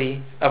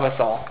iniquity of us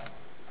all.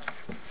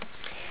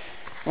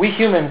 We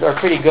humans are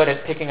pretty good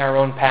at picking our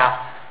own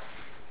path.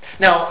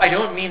 Now, I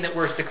don't mean that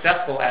we're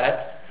successful at it.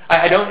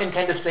 I don't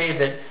intend to say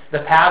that the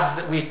paths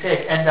that we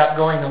pick end up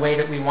going the way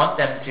that we want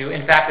them to.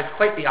 In fact, it's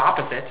quite the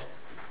opposite.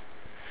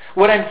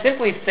 What I'm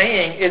simply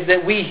saying is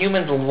that we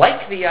humans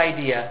like the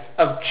idea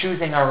of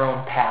choosing our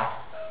own path.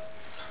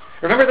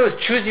 Remember those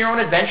choose your own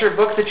adventure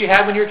books that you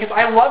had when you were kids?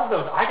 I love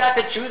those. I got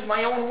to choose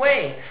my own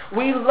way.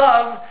 We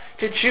love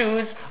to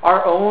choose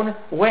our own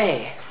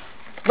way.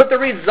 But the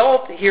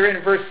result here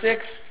in verse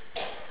 6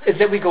 is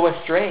that we go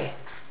astray.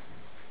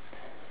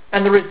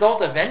 And the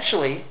result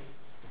eventually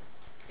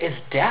is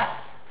death.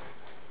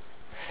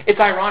 It's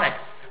ironic.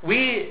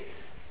 We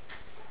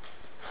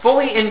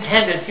fully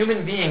intend as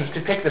human beings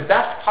to pick the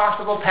best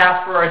possible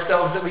path for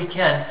ourselves that we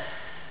can.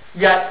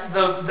 Yet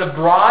the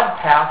broad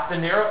path,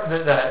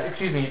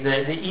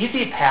 the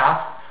easy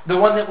path, the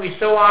one that we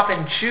so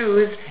often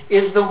choose,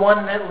 is the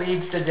one that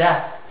leads to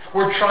death.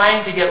 We're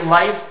trying to get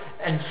life,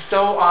 and so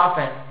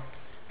often,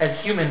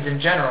 as humans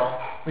in general,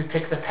 we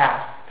pick the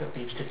path that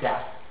leads to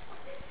death.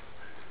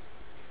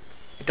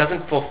 It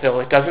doesn't fulfill,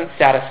 it doesn't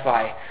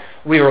satisfy.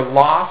 We are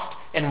lost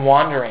and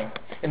wandering.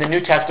 In the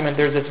New Testament,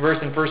 there's this verse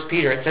in 1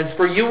 Peter. It says,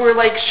 "For you were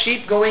like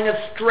sheep going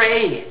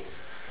astray,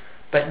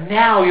 but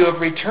now you have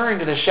returned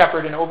to the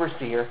shepherd and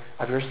overseer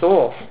of your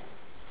souls."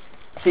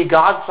 See,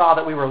 God saw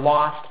that we were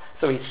lost,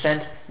 so he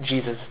sent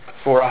Jesus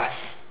for us.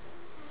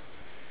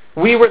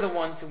 We were the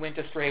ones who went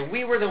astray.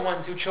 We were the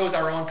ones who chose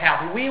our own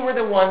path. We were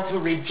the ones who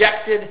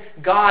rejected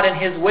God and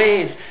his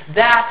ways.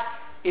 That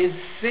is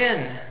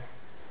sin.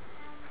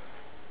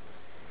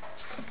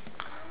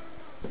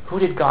 Who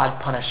did God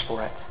punish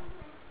for it?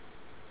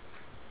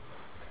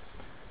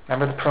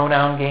 Remember the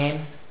pronoun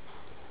game?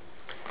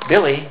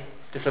 Billy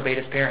disobeyed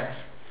his parents.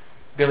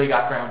 Billy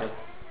got grounded.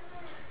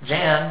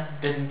 Jan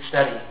didn't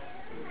study.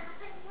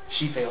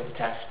 She failed the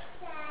test.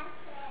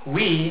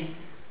 We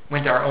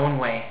went our own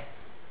way.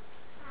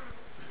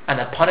 And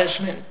the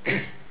punishment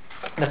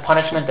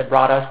that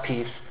brought us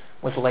peace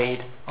was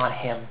laid on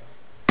him,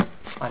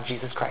 on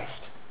Jesus Christ.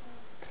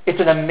 It's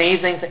an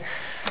amazing thing.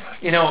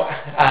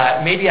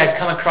 Maybe I've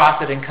come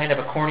across it in kind of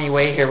a corny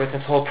way here with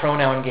this whole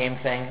pronoun game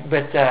thing,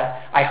 but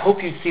I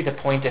hope you see the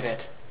point of it.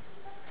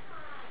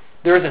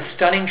 There is a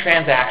stunning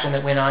transaction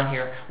that went on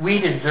here. We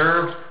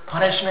deserved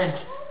punishment,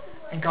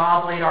 and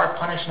God laid our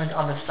punishment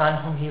on the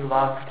Son whom he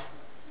loved,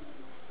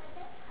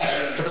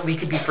 so that we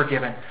could be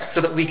forgiven,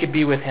 so that we could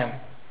be with him.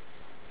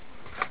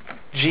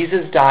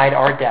 Jesus died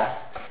our death,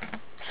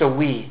 so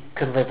we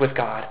could live with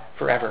God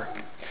forever.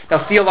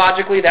 Now,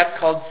 theologically, that's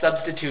called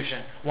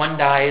substitution. One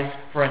dies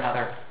for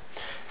another.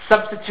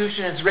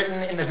 Substitution is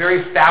written in the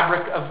very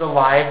fabric of the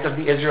lives of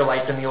the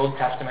Israelites in the Old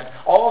Testament.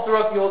 All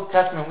throughout the Old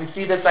Testament, we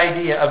see this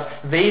idea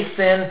of they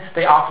sin,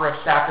 they offer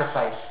a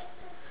sacrifice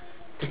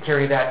to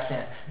carry that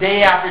sin.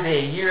 Day after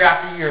day, year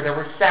after year, there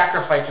were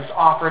sacrifices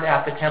offered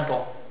at the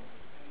temple.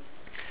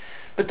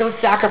 But those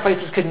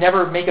sacrifices could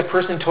never make a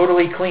person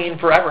totally clean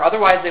forever.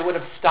 Otherwise, they would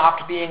have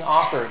stopped being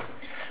offered.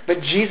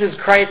 But Jesus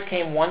Christ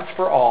came once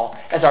for all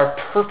as our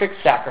perfect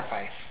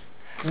sacrifice.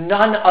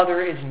 None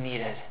other is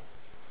needed.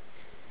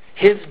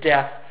 His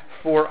death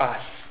for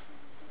us.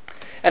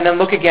 And then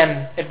look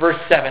again at verse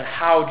 7,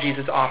 how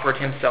Jesus offered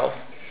himself.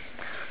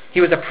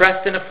 He was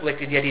oppressed and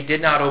afflicted, yet he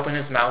did not open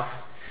his mouth.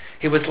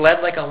 He was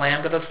led like a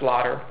lamb to the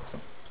slaughter,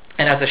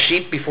 and as a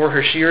sheep before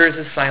her shearers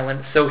is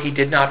silent, so he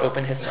did not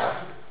open his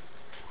mouth.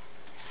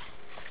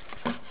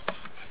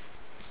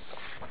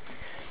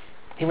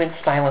 He went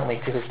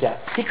silently to his death.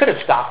 He could have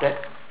stopped it.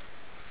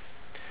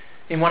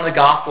 In one of the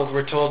Gospels,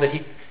 we're told that he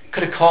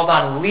could have called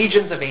on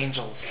legions of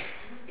angels.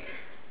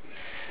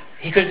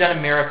 He could have done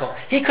a miracle.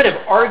 He could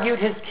have argued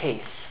his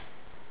case.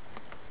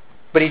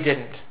 But he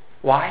didn't.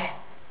 Why?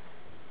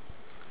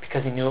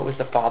 Because he knew it was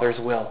the Father's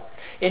will.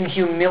 In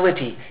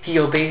humility, he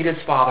obeyed his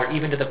Father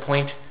even to the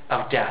point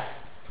of death.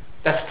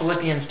 That's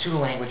Philippians 2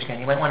 language again.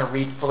 You might want to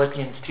read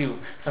Philippians 2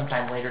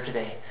 sometime later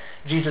today.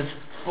 Jesus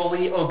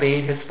fully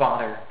obeyed his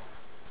Father.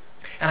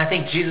 And I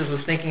think Jesus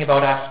was thinking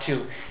about us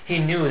too. He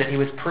knew that he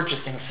was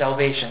purchasing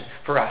salvation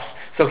for us.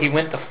 So he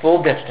went the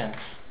full distance.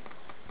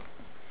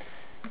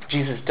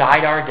 Jesus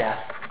died our death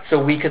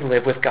so we could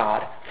live with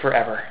God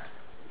forever.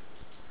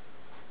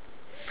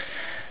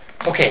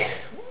 Okay,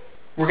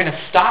 we're going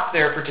to stop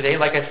there for today.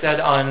 Like I said,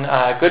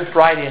 on Good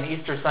Friday and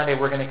Easter Sunday,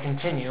 we're going to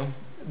continue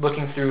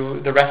looking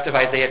through the rest of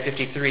Isaiah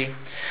 53.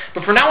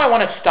 But for now, I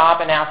want to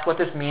stop and ask what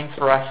this means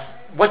for us.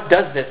 What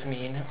does this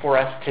mean for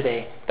us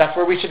today? That's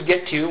where we should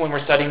get to when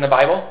we're studying the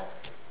Bible.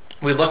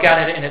 We look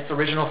at it in its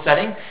original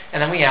setting,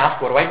 and then we ask,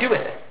 what do I do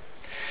with it?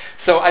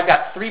 So I've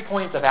got 3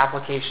 points of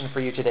application for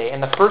you today.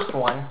 And the first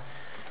one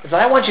is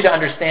that I want you to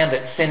understand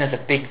that sin is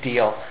a big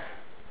deal.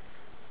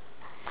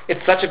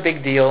 It's such a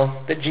big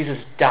deal that Jesus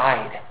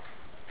died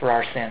for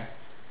our sin.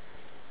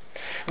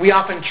 We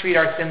often treat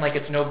our sin like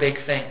it's no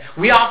big thing.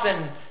 We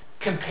often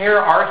compare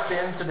our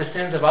sins to the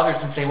sins of others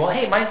and say, well,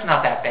 hey, mine's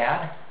not that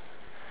bad.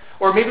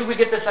 Or maybe we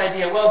get this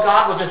idea, well,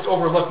 God will just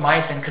overlook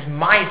my sin because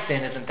my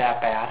sin isn't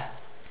that bad.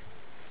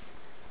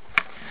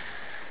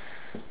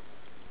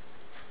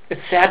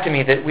 It's sad to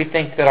me that we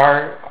think that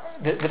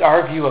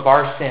our view of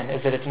our sin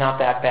is that it's not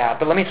that bad.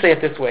 But let me say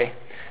it this way.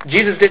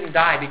 Jesus didn't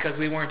die because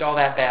we weren't all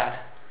that bad.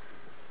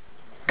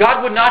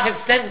 God would not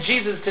have sent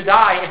Jesus to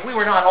die if we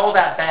were not all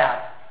that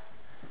bad.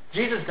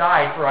 Jesus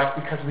died for us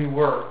because we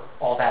were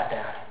all that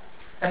bad.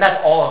 And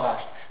that's all of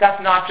us.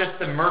 That's not just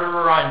the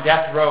murderer on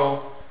death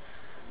row.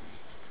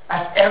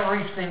 That's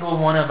every single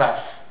one of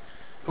us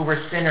who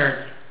were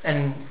sinners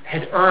and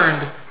had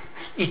earned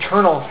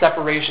eternal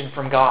separation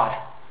from God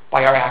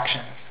by our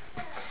actions.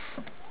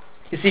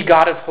 You see,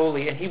 God is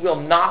holy, and he will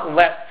not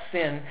let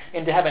sin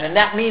into heaven. And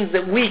that means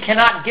that we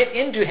cannot get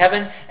into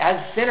heaven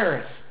as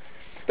sinners.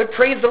 But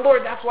praise the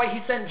Lord, that's why he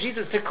sent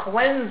Jesus to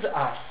cleanse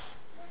us.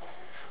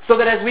 So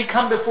that as we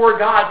come before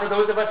God, for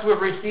those of us who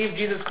have received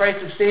Jesus Christ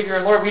as Savior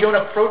and Lord, we don't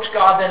approach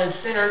God then as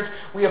sinners.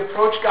 We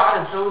approach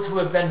God as those who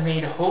have been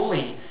made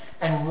holy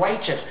and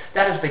righteous.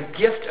 That is the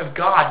gift of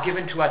God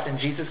given to us in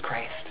Jesus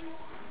Christ.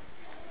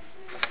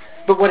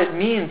 But what it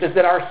means is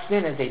that our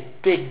sin is a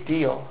big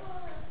deal.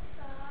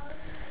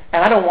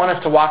 And I don't want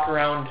us to walk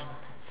around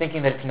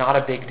thinking that it's not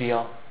a big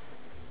deal.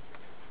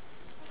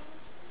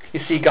 You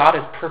see, God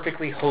is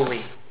perfectly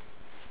holy.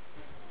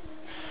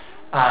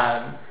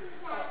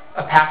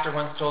 A pastor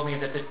once told me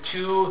that the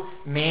 2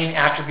 main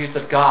attributes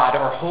of God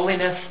are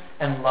holiness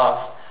and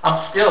love.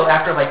 I'm still,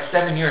 after like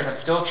 7 years,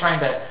 I'm still trying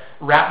to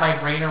wrap my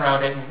brain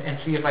around it and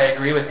see if I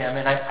agree with him.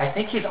 And I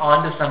think he's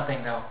on to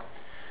something, though.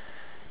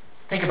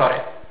 Think about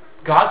it.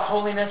 God's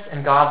holiness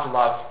and God's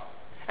love.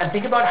 And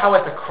think about how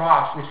at the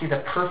cross we see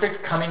the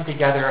perfect coming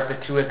together of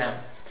the two of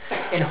them.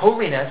 In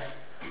holiness,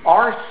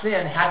 our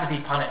sin had to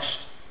be punished.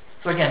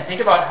 So again, think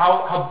about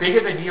how big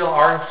of a deal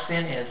our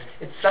sin is.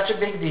 It's such a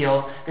big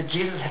deal that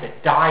Jesus had to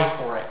die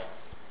for it.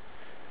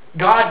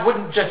 God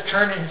wouldn't just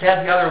turn his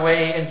head the other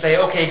way and say,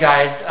 okay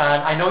guys,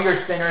 I know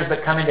you're sinners,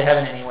 but come into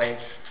heaven anyways.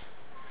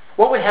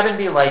 What would heaven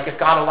be like if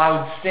God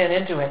allowed sin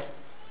into it?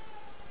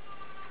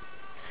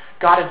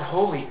 God is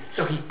holy,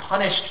 so he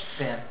punished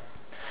sin.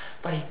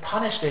 But he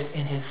punished it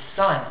in his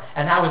Son.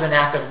 And that was an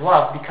act of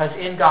love, because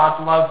in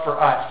God's love for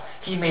us,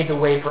 he made the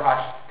way for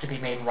us to be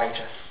made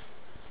righteous.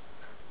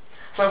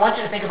 So I want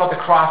you to think about the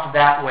cross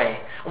that way.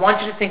 I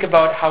want you to think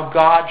about how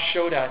God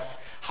showed us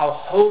how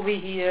holy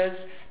he is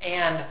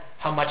and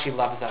how much he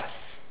loves us.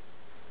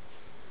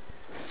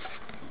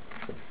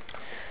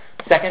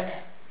 Second,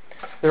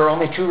 there are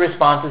only 2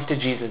 responses to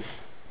Jesus.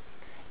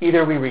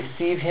 Either we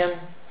receive him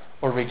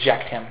or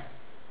reject him.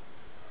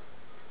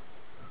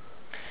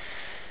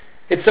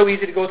 It's so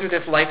easy to go through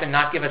this life and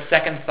not give a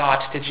second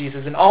thought to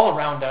Jesus. And all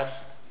around us,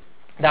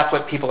 That's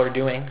what people are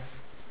doing.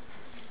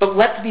 But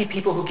let's be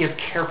people who give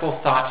careful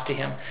thought to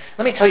him.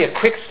 Let me tell you a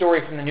quick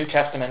story from the New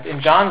Testament.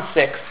 In John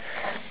 6,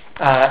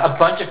 a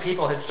bunch of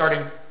people had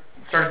started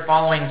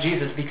following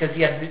Jesus because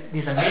he had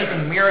these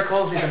amazing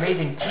miracles, these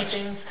amazing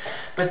teachings.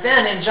 But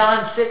then in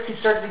John 6, he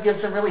started to give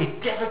some really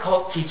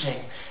difficult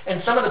teaching.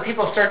 And some of the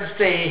people started to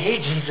say, hey,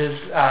 Jesus,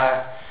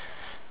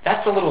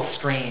 that's a little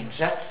strange.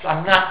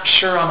 I'm not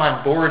sure I'm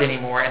on board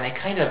anymore. And they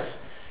kind of,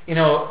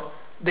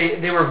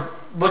 they were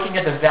looking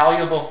at the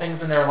valuable things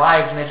in their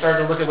lives, and they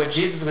started to look at what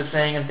Jesus was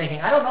saying and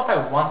thinking, I don't know if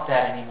I want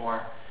that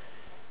anymore.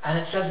 And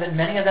it says that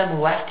many of them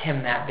left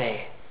him that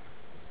day.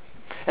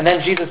 And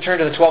then Jesus turned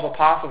to the 12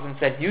 apostles and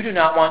said, you do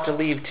not want to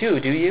leave too,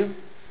 do you?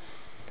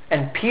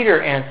 And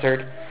Peter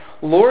answered,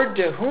 Lord,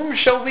 to whom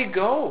shall we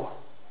go?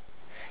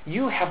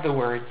 You have the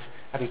words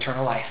of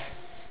eternal life.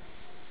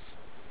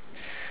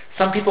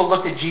 Some people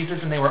looked at Jesus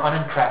and they were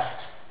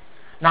unimpressed,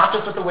 not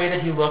just with the way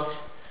that he looked,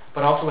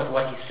 but also with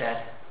what he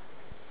said.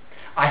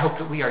 I hope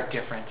that we are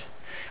different.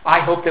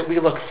 I hope that we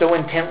look so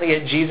intently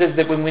at Jesus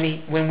that when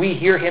we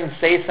hear him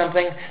say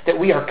something, that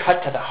we are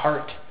cut to the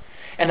heart.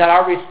 And that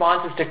our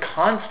response is to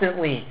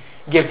constantly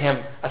give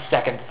him a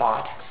second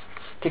thought.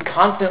 To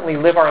constantly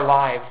live our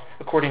lives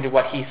according to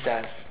what he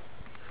says.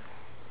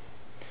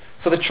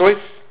 So the choice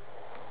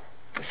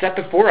is set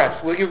before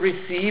us. Will you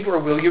receive or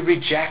will you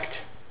reject?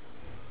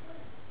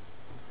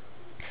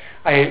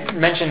 I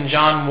mentioned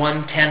John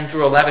 1:10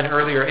 through 11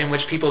 earlier, in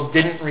which people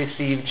didn't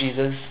receive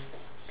Jesus.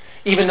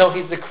 Even though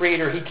he's the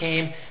creator, he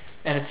came,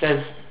 and it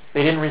says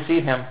they didn't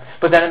receive him.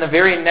 But then in the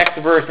very next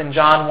verse, in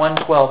John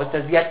 1:12, it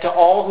says, yet to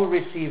all who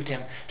received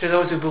him, to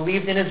those who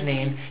believed in his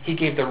name, he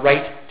gave the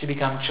right to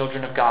become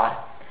children of God.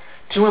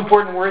 Two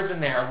important words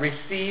in there,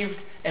 received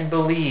and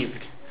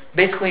believed.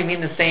 Basically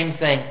mean the same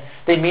thing.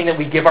 They mean that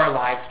we give our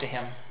lives to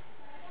him.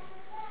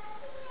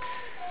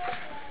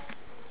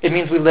 It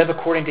means we live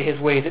according to his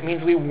ways. It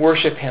means we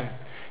worship him.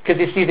 Because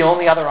you see, the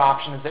only other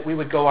option is that we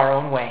would go our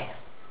own way.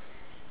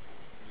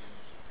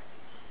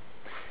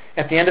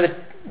 At the end of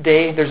the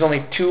day, there's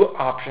only two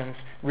options,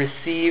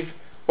 receive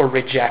or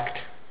reject.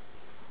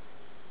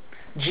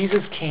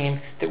 Jesus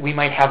came that we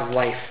might have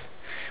life.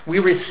 We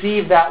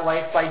receive that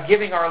life by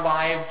giving our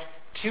lives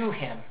to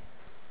him.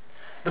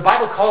 The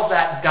Bible calls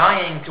that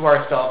dying to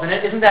ourselves. And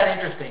isn't that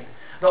interesting?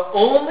 The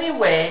only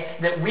way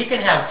that we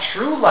can have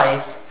true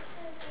life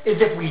is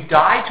if we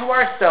die to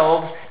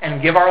ourselves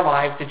and give our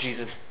lives to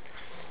Jesus.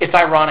 It's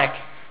ironic.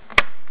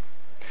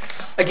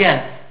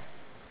 Again,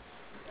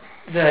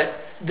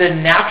 the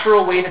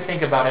natural way to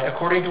think about it,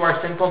 according to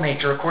our sinful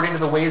nature, according to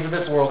the ways of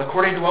this world,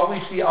 according to what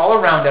we see all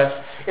around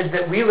us, is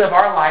that we live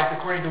our lives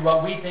according to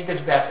what we think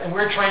is best. And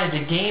we're trying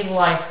to gain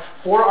life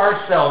for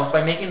ourselves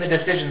by making the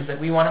decisions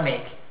that we want to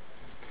make.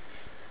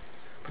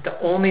 But the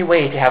only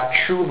way to have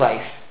true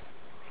life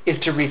is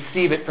to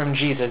receive it from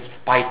Jesus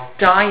by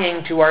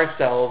dying to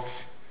ourselves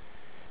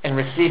and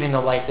receiving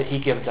the life that he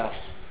gives us.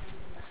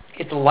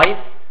 It's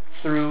life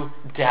through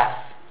death.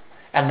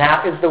 And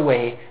that is the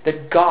way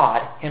that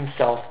God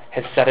himself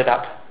has set it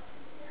up.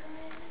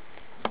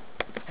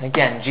 And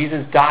again,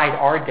 Jesus died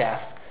our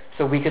death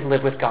so we could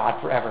live with God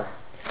forever.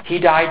 He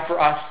died for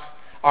us.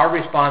 Our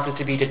response is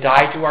to be to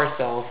die to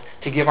ourselves,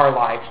 to give our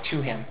lives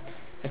to him,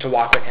 and to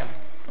walk with him.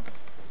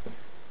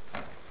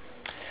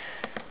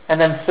 And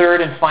then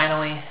third and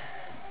finally,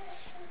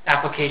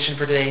 application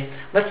for today,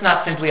 let's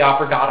not simply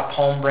offer God a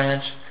palm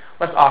branch.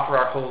 Let's offer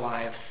our whole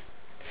lives.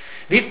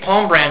 These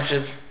palm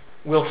branches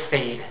will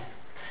fade.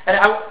 And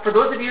for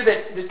those of you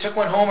that took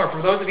one home, or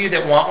for those of you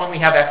that want one, we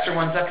have extra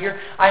ones up here,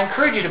 I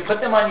encourage you to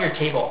put them on your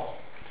table.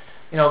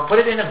 Put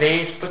it in a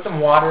vase, put some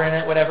water in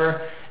it,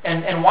 whatever,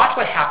 and watch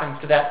what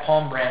happens to that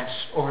palm branch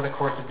over the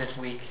course of this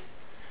week.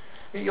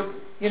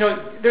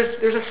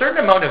 There's a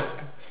certain amount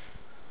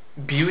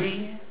of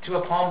beauty to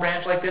a palm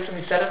branch like this, and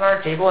we set it on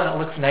our table and it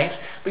looks nice,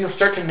 but you'll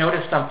start to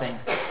notice something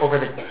over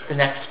the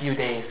next few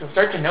days. You'll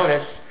start to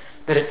notice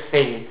that it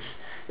fades.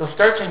 You'll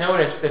start to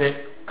notice that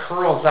it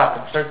curls up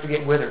and starts to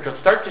get withered. You'll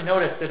start to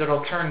notice that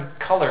it'll turn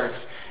colors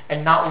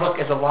and not look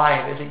as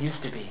alive as it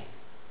used to be.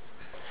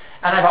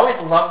 And I've always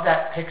loved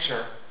that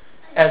picture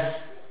as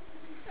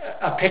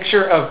a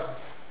picture of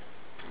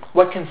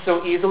what can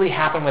so easily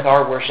happen with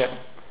our worship.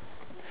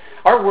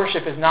 Our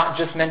worship is not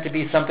just meant to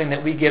be something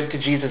that we give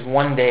to Jesus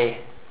one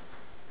day.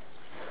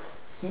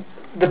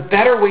 The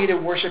better way to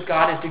worship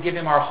God is to give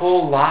him our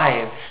whole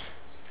lives.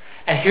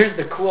 And here's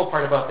the cool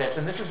part about this,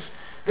 and this is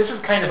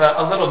kind of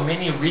a little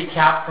mini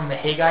recap from the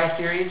Haggai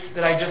series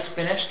that I just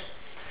finished.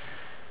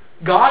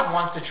 God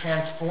wants to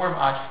transform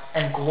us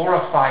and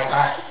glorify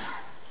us.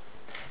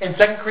 In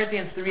 2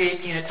 Corinthians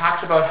 3:18, it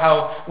talks about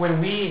how when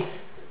we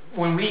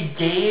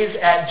gaze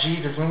at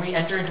Jesus, when we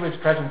enter into his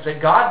presence,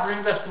 that God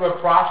brings us through a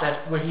process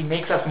where he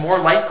makes us more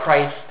like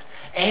Christ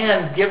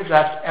and gives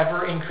us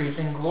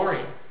ever-increasing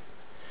glory.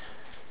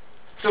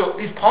 So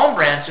these palm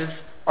branches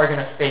are going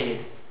to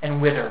fade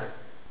and wither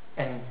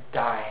and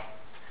die.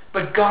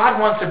 But God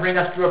wants to bring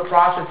us through a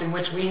process in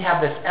which we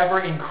have this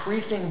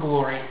ever-increasing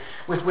glory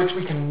with which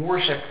we can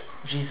worship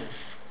Jesus.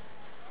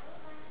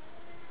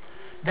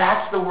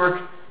 That's the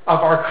work of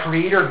our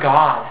Creator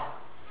God,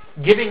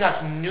 giving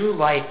us new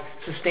life,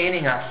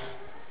 sustaining us.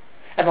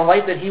 And the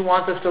life that He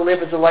wants us to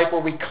live is a life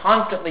where we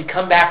constantly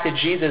come back to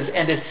Jesus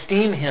and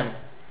esteem Him,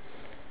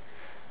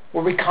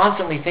 where we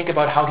constantly think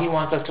about how He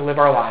wants us to live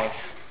our lives.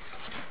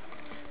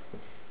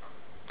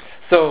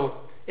 So,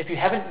 if you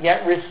haven't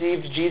yet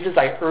received Jesus,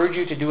 I urge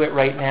you to do it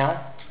right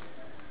now.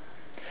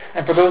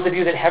 And for those of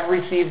you that have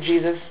received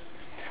Jesus,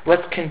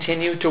 let's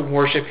continue to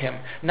worship Him,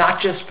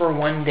 not just for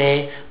one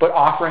day, but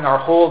offering our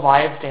whole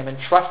lives to Him and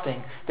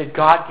trusting that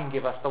God can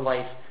give us the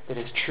life that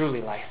is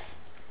truly life.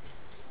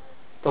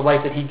 The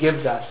life that He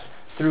gives us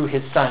through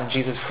His Son,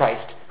 Jesus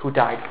Christ, who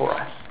died for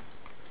us.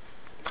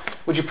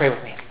 Would you pray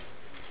with me?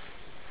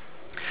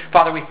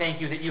 Father, we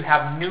thank You that You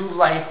have new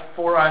life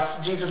for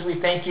us. Jesus,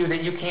 we thank You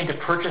that You came to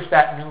purchase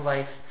that new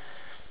life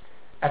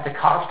at the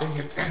cost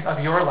of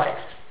Your life.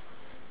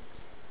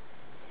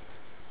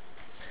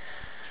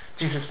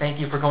 Jesus, thank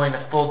You for going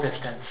the full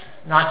distance,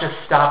 not just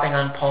stopping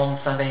on Palm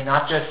Sunday,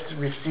 not just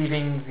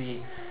receiving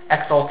the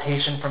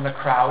exaltation from the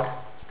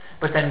crowd,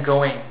 but then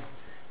going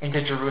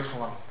into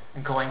Jerusalem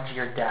and going to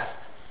Your death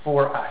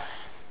for us.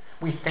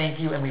 We thank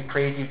You and we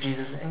praise You,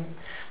 Jesus. And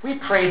we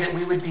pray that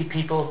we would be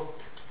people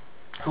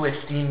who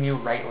esteem You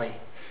rightly,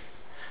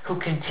 who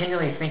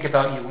continually think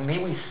about You.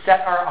 May we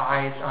set our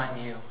eyes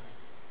on You.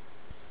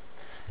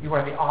 You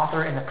are the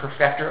author and the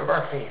perfecter of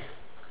our faith.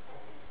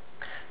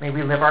 May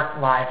we live our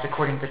lives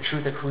according to the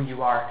truth of who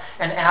You are.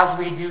 And as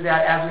we do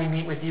that, as we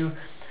meet with You,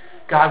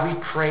 God,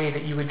 we pray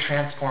that You would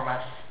transform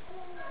us,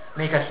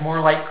 make us more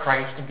like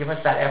Christ, and give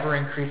us that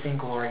ever-increasing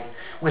glory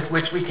with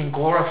which we can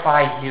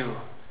glorify You.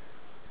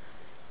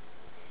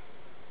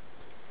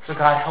 So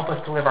God, help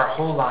us to live our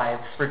whole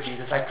lives for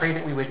Jesus. I pray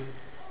that we would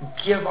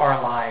give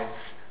our lives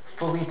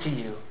fully to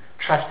You,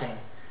 trusting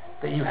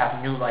that You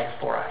have new life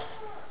for us.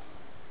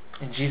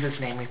 In Jesus'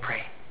 name we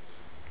pray.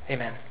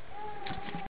 Amen.